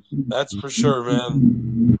shit. That's for sure,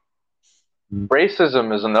 man.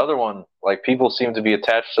 Racism is another one. Like people seem to be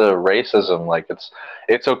attached to racism. Like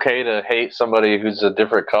it's okay to hate somebody who's a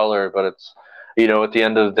different color, but it's at the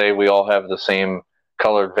end of the day we all have the same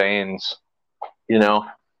colored veins.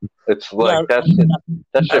 It's like that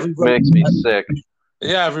shit makes me sick.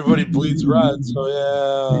 Yeah, everybody bleeds red, so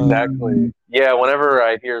yeah. Exactly. Yeah, whenever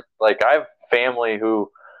I hear like I have family who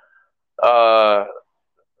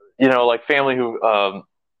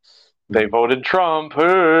they voted Trump.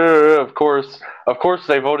 Of course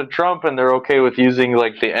they voted Trump, and they're okay with using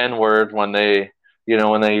like the N-word when they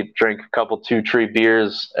drink a couple 2-3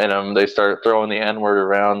 beers and they start throwing the N-word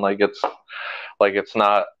around like it's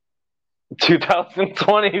not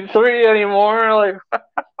 2023 anymore. Like,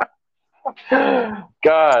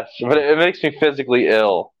 gosh, but it makes me physically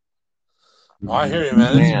ill. Oh, I hear you,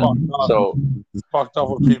 man. It's fucked up. So it's fucked up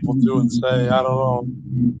what people do and say. I don't know.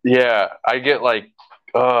 Yeah, I get like,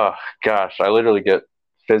 oh gosh, I literally get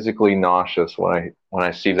physically nauseous when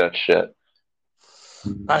I see that shit.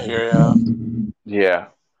 I hear you. Yeah,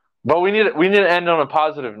 but we need to end on a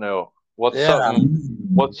positive note.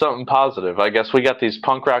 What's something positive? I guess we got these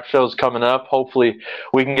punk rock shows coming up. Hopefully,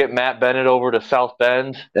 we can get Matt Bennett over to South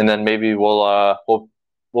Bend, and then maybe we'll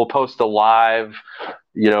post a live,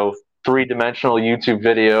 3-dimensional YouTube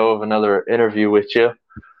video of another interview with you.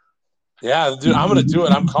 Yeah, dude, I'm gonna do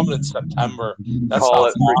it. I'm coming in September.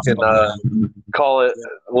 Call it.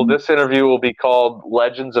 Well, this interview will be called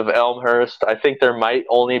 "Legends of Elmhurst." I think there might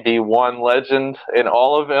only be one legend in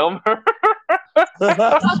all of Elmhurst. There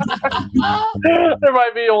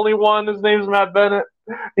might be only one. His name's Matt Bennett.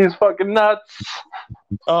 He's fucking nuts.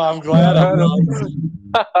 Oh, I'm glad I'm nuts.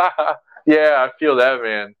 Yeah, I feel that,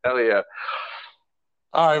 man. Hell yeah.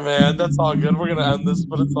 All right, man. That's all good. We're gonna end this,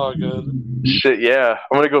 but it's all good. Shit, yeah.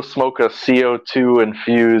 I'm gonna go smoke a CO2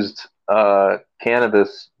 infused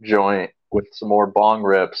cannabis joint with some more bong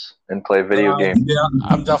rips and play video games. Yeah,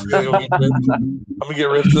 I'm definitely gonna get ripped. I'm gonna get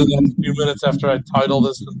ripped in the next few minutes after I title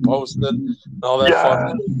this and post it and all that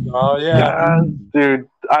fun shit. Oh yeah. Dude,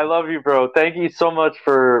 I love you, bro. Thank you so much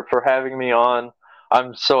for having me on.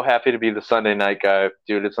 I'm so happy to be the Sunday night guy,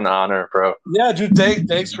 dude. It's an honor, bro. Yeah, dude.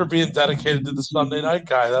 Thanks for being dedicated to the Sunday night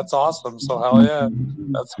guy. That's awesome. So hell yeah,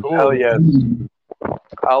 that's Hell cool. yes.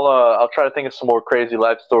 I'll try to think of some more crazy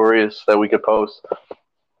life stories that we could post.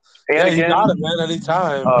 And Yeah, again, you got it, man.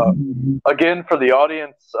 Anytime. again for the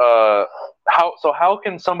audience, how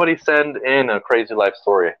can somebody send in a crazy life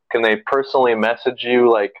story? Can they personally message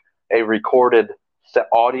you like a recorded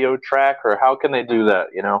audio track, or how can they do that?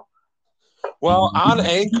 You know? Well, on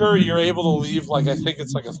Anchor, you're able to leave I think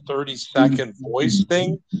it's like a 30-second voice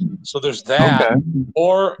thing. So there's that. Okay.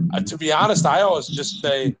 Or to be honest, I always just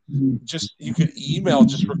say, you can email,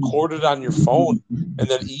 just record it on your phone and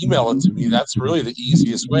then email it to me. That's really the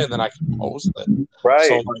easiest way, and then I can post it. Right.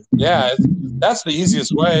 So yeah, that's the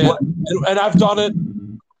easiest way. And I've done it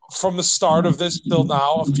from the start of this till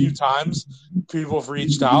now a few times. People have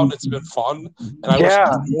reached out and it's been fun, and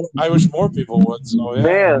I wish more people would. So yeah,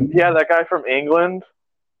 man, yeah, that guy from England.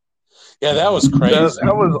 yeah, that was crazy.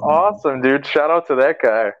 That was awesome, dude. Shout out to that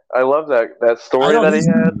guy. I love that story that he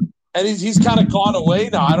had. And he's kind of gone away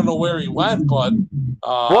now. I don't know where he went, but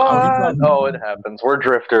what? Oh, it happens. We're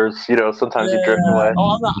drifters, you know. Sometimes you drift away.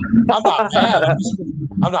 Oh, I'm not mad.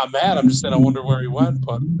 I'm not mad. I'm just saying I wonder where he went,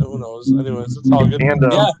 but who knows? Anyways, it's all good. And,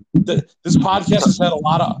 this podcast has had a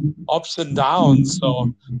lot of ups and downs,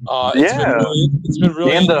 so it's been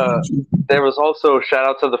really. And there was also shout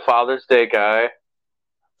out to the Father's Day guy.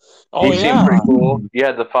 Oh, he seemed pretty cool. You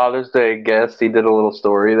had the Father's Day guest. He did a little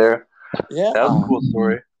story there. Yeah, that was a cool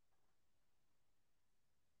story.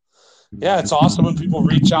 Yeah, it's awesome when people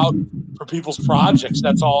reach out for people's projects.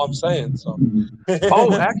 That's all I'm saying. So.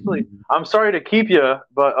 Oh, actually, I'm sorry to keep you,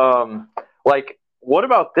 but what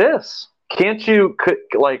about this? Can't you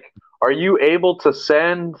are you able to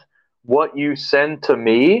send what you send to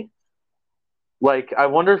me? Like, I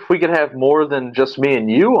wonder if we could have more than just me and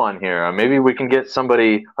you on here. Maybe we can get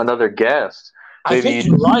another guest. I think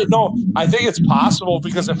you're right. No, I think it's possible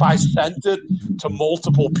because if I sent it to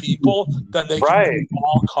multiple people, then they can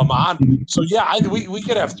all come on. So yeah, we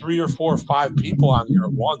could have 3 or 4 or 5 people on here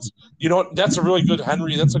at once. You know, that's a really good,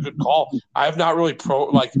 Henry. That's a good call. I have not really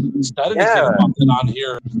said anything about it on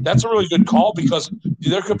here. That's a really good call because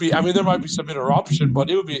there could be. There might be some interruption, but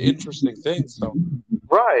it would be an interesting thing. So.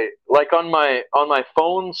 Right, like on my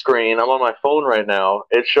phone screen, I'm on my phone right now.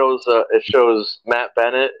 It shows Matt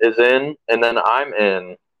Bennett is in, and then I'm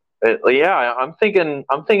in. I'm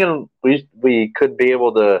thinking we could be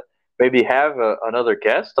able to maybe have another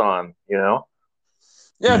guest on. You know.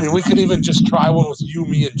 Yeah, we could even just try one with you,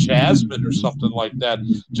 me, and Jasmine or something like that,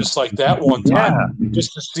 just like that one time,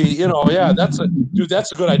 just to see. That's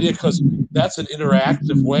a good idea because that's an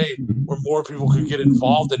interactive way where more people could get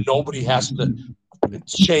involved and nobody has to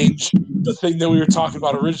change the thing that we were talking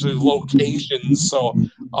about originally, locations. So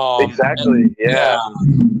exactly,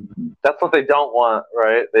 that's what they don't want,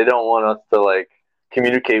 right? They don't want us to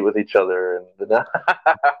communicate with each other.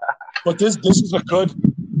 But this is a good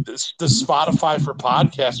the Spotify for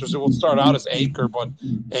podcasters. It will start out as Anchor, but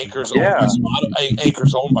Anchor's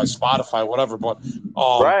owned by Spotify, whatever. But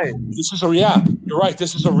this is you're right.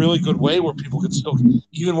 This is a really good way where people can still,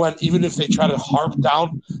 even if they try to harp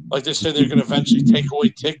down, like they say they're going to eventually take away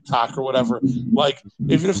TikTok or whatever. Like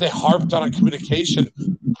even if they harped on a communication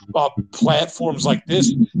platforms like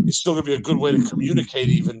this, it's still going to be a good way to communicate,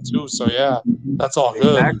 even too. So that's all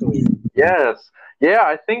good. Exactly. Yes. Yeah,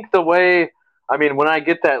 I think the way. When I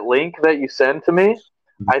get that link that you send to me,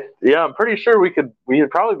 I'm pretty sure we'd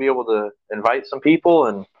probably be able to invite some people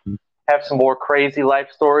and have some more crazy life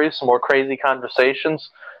stories, some more crazy conversations.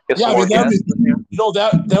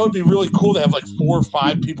 That would be really cool to have 4 or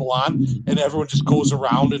 5 people on, and everyone just goes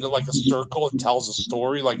around into a circle and tells a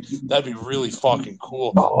story. That'd be really fucking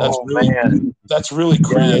cool. Oh, that's really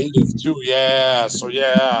creative too. Yeah. So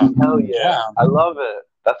hell yeah, I love it.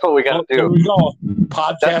 That's what we got to do. There we go.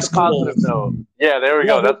 Podcast. That's the positive note. Yeah, there we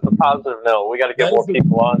go. That's the positive note. We got to get more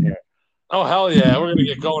people on here. Oh, hell yeah. We're going to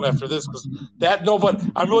get going after this. But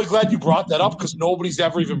I'm really glad you brought that up because nobody's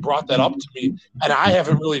ever even brought that up to me. And I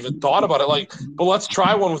haven't really even thought about it. But let's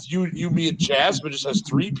try one with you, me, and Jasmine just has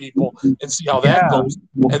 3 people and see how that goes.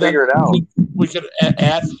 We'll figure it out. We could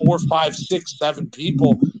add 4, 5, 6, 7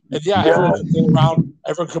 people. And everyone can go around.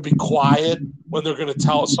 Everyone could be quiet when they're going to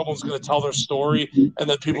someone's going to tell their story. And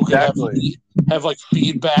then people can have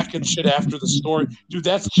feedback and shit after the story. Dude,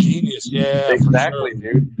 that's genius. Yeah. Exactly,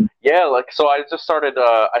 dude. Yeah, so I just started.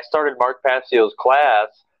 I started Mark Passio's class.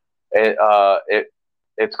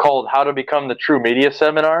 It's called How to Become the True Media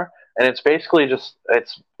Seminar, and it's basically just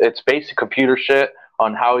it's basic computer shit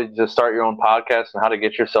on how to start your own podcast and how to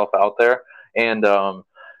get yourself out there. And at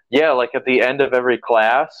the end of every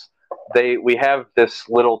class, we have this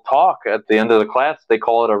little talk at the end of the class. They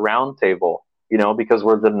call it a round table, because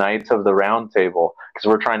we're the Knights of the Round Table, because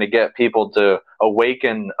we're trying to get people to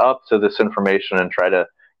awaken up to this information and try to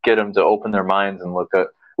get them to open their minds and look at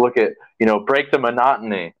break the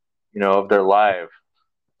monotony, of their life.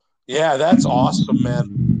 Yeah, that's awesome,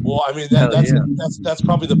 man. Well, I mean, that's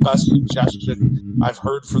probably the best suggestion I've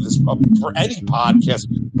heard for this for any podcast,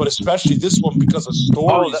 but especially this one, because a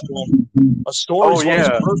story's is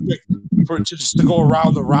perfect for just to go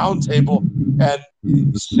around the round table and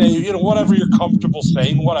say, whatever you're comfortable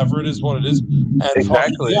saying, whatever it is, what it is, and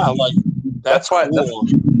exactly. That's why cool.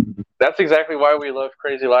 That's exactly why we love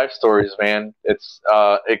Crazy Life Stories, man. It's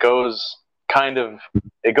it goes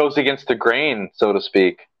against the grain, so to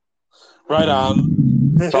speak. Right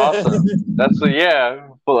on. It's awesome.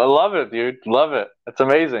 Well, I love it, dude. Love it. It's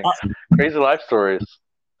amazing. Crazy Life Stories.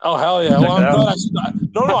 Oh hell yeah! Well, I'm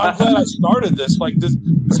glad I started this. Like this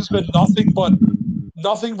has been nothing but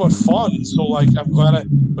fun. So like I'm glad I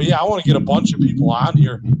want to get a bunch of people on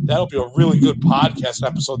here. That'll be a really good podcast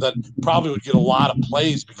episode that probably would get a lot of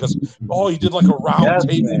plays because you did like a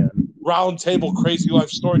round table Crazy Life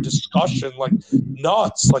Story discussion, like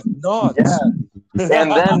nuts. Yeah.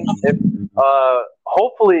 And then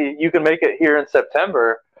hopefully you can make it here in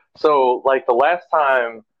September. So like the last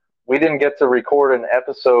time we didn't get to record an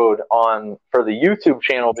episode for the YouTube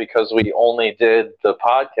channel because we only did the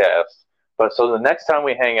podcast. But so the next time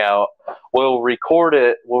we hang out, we'll record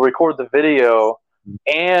it. We'll record the video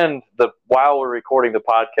and while we're recording the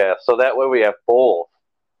podcast. So that way we have both.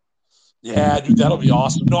 Yeah, dude, that'll be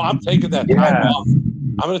awesome. No, I'm taking that time off.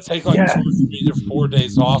 I'm going to take 2 or 3 or 4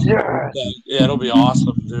 days off. Yeah, it'll be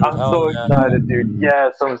awesome, dude. I'm so excited, dude.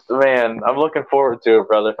 Yes, I'm looking forward to it,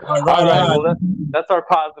 brother. All right. Well, that's our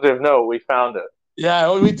positive note. We found it.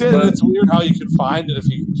 Yeah, we did. It's weird how you can find it if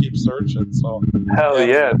you keep searching. So hell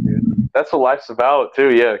yeah, dude. That's what life's about,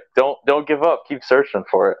 too. Yeah, don't give up. Keep searching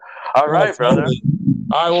for it. All right, brother.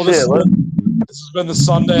 All right, well, this has been the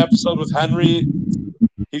Sunday episode with Henry.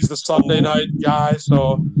 He's the Sunday night guy,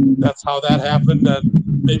 so that's how that happened.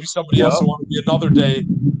 And maybe somebody else will want to be another day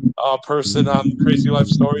person on Crazy Life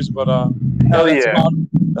Stories. But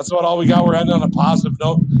that's about all we got. We're ending on a positive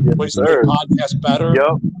note. Ways to make podcast better.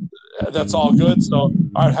 Yep. That's all good. So, all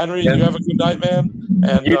right, Henry, you have a good night, man.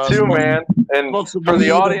 And you too, man. And for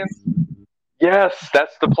the audience, yes,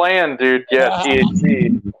 that's the plan, dude. Yeah,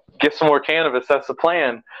 THC. Get some more cannabis. That's the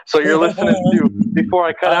plan. So you're listening to, before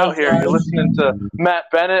I cut out here, you're listening to Matt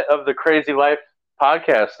Bennett of the Crazy Life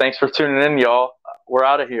Podcast. Thanks for tuning in, y'all. We're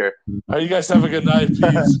out of here. All right, you guys have a good night.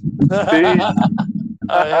 Peace.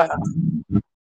 Peace.